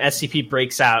case where an SCP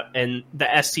breaks out and the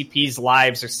SCP's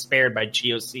lives are spared by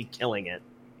GOC killing it.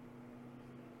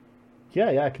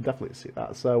 Yeah, I can definitely see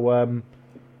that. So,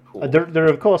 cool. There,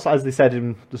 of course, as they said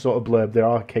in the sort of blurb, there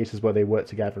are cases where they work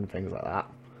together and things like that.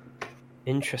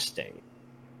 Interesting.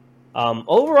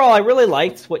 Overall, I really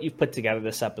liked what you've put together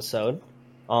this episode.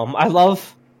 I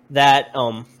love that,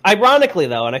 ironically,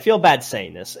 though, and I feel bad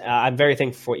saying this, I'm very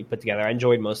thankful for what you put together. I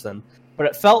enjoyed most of them. But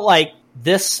it felt like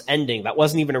this ending, that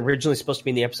wasn't even originally supposed to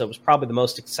be in the episode, was probably the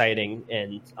most exciting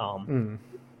and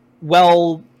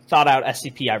well thought out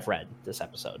SCP I've read this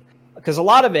episode. Because a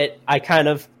lot of it, I kind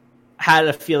of had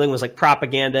a feeling was like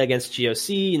propaganda against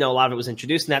GOC. A lot of it was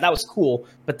introduced in that. That was cool.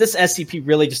 But this SCP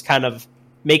really just kind of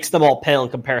makes them all pale in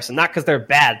comparison. Not because they're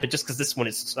bad, but just because this one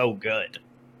is so good.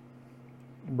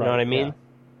 You know what I mean?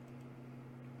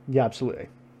 Yeah, absolutely.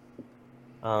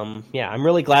 I'm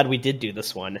really glad we did do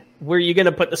this one. Were you going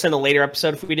to put this in a later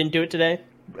episode if we didn't do it today?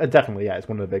 Definitely, yeah. It's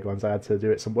one of the big ones. I had to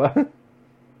do it somewhere.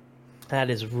 That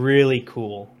is really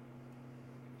cool.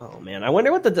 Oh, man. I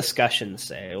wonder what the discussions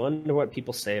say. I wonder what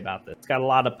people say about this. It's got a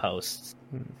lot of posts.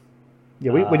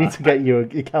 Yeah, we need to get you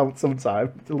an account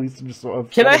sometime. At least just sort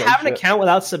of. Can I have an account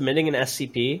without submitting an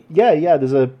SCP? Yeah.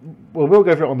 We'll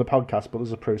go over it on the podcast, but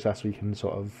there's a process where you can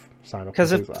sort of sign up.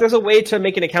 Because if there's a way to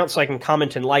make an account so I can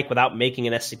comment and like without making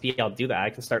an SCP, I'll do that. I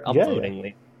can start upvoting.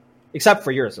 Yeah. Except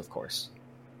for yours, of course.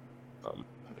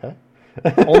 Okay.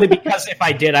 Only because if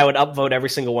I did, I would upvote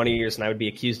every single one of yours, and I would be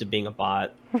accused of being a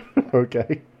bot.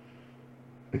 Okay.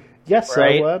 Yes.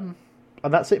 Right? So,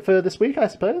 and that's it for this week, I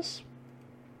suppose.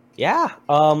 Yeah.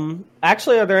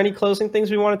 Actually, are there any closing things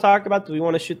we want to talk about? Do we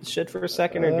want to shoot the shit for a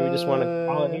second, or do we just want to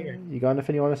call it here? You got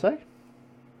anything you want to say?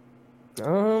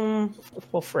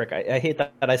 Well, frick. I hate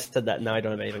that I said that. Now I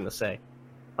don't have anything to say.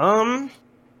 I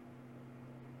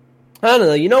don't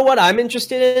know. You know what I'm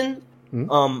interested in?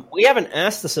 We haven't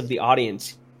asked this of the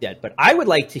audience yet, but I would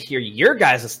like to hear your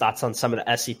guys' thoughts on some of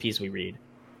the SCPs we read.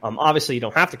 Obviously, you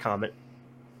don't have to comment.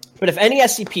 But if any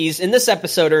SCPs in this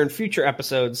episode or in future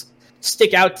episodes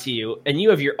stick out to you and you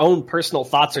have your own personal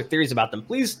thoughts or theories about them,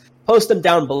 please post them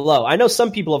down below. I know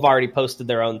some people have already posted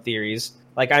their own theories.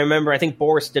 Like I remember, I think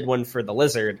Boris did one for the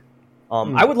lizard.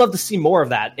 I would love to see more of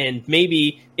that. And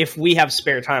maybe if we have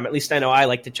spare time, at least I know I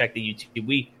like to check the YouTube,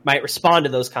 we might respond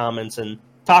to those comments and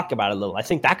talk about it a little. I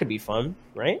think that could be fun,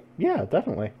 right? Yeah,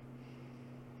 definitely.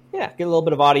 Yeah, get a little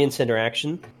bit of audience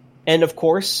interaction. And of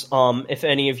course, if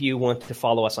any of you want to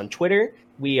follow us on Twitter,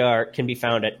 we can be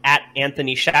found at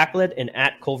Anthony Shacklett and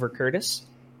at Culver Curtis.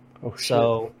 Oh, shit.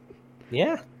 So,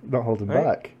 yeah. Not holding All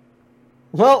right. back.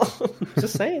 Well,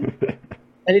 just saying.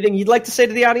 Anything you'd like to say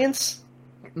to the audience?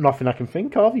 Nothing I can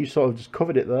think of. You sort of just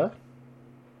covered it there.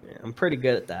 Yeah, I'm pretty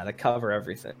good at that. I cover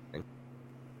everything.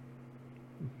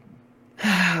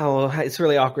 Oh, it's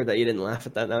really awkward that you didn't laugh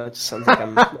at that now. It just sounds like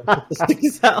I'm narcissistic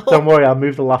as hell. Don't worry, I'll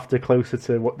move the laughter closer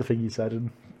to what the thing you said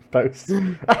and post.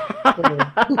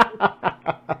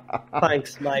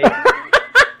 Thanks, mate.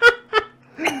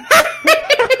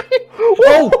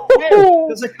 Oh,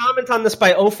 there's a comment on this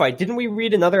by Ophight. Didn't we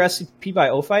read another SCP by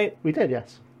Ophight? We did,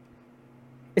 yes.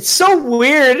 It's so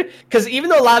weird, because even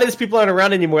though a lot of these people aren't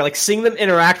around anymore, like, seeing them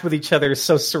interact with each other is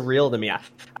so surreal to me.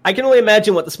 I can only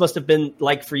imagine what this must have been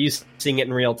like for you seeing it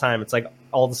in real time. It's like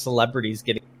all the celebrities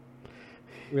getting...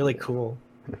 Really cool.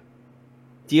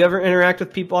 Do you ever interact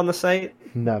with people on the site?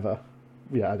 Never.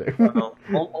 Yeah, I do. No,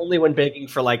 only when begging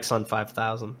for likes on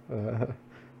 5,000. And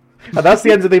that's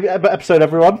the end of the episode,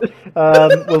 everyone.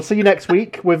 We'll see you next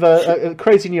week with a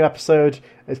crazy new episode.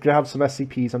 It's going to have some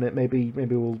SCPs on it. Maybe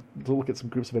we'll look at some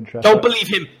groups of interest. Don't believe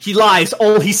him. He lies.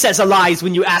 All he says are lies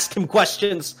when you ask him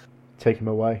questions. Take him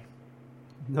away.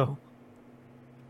 No.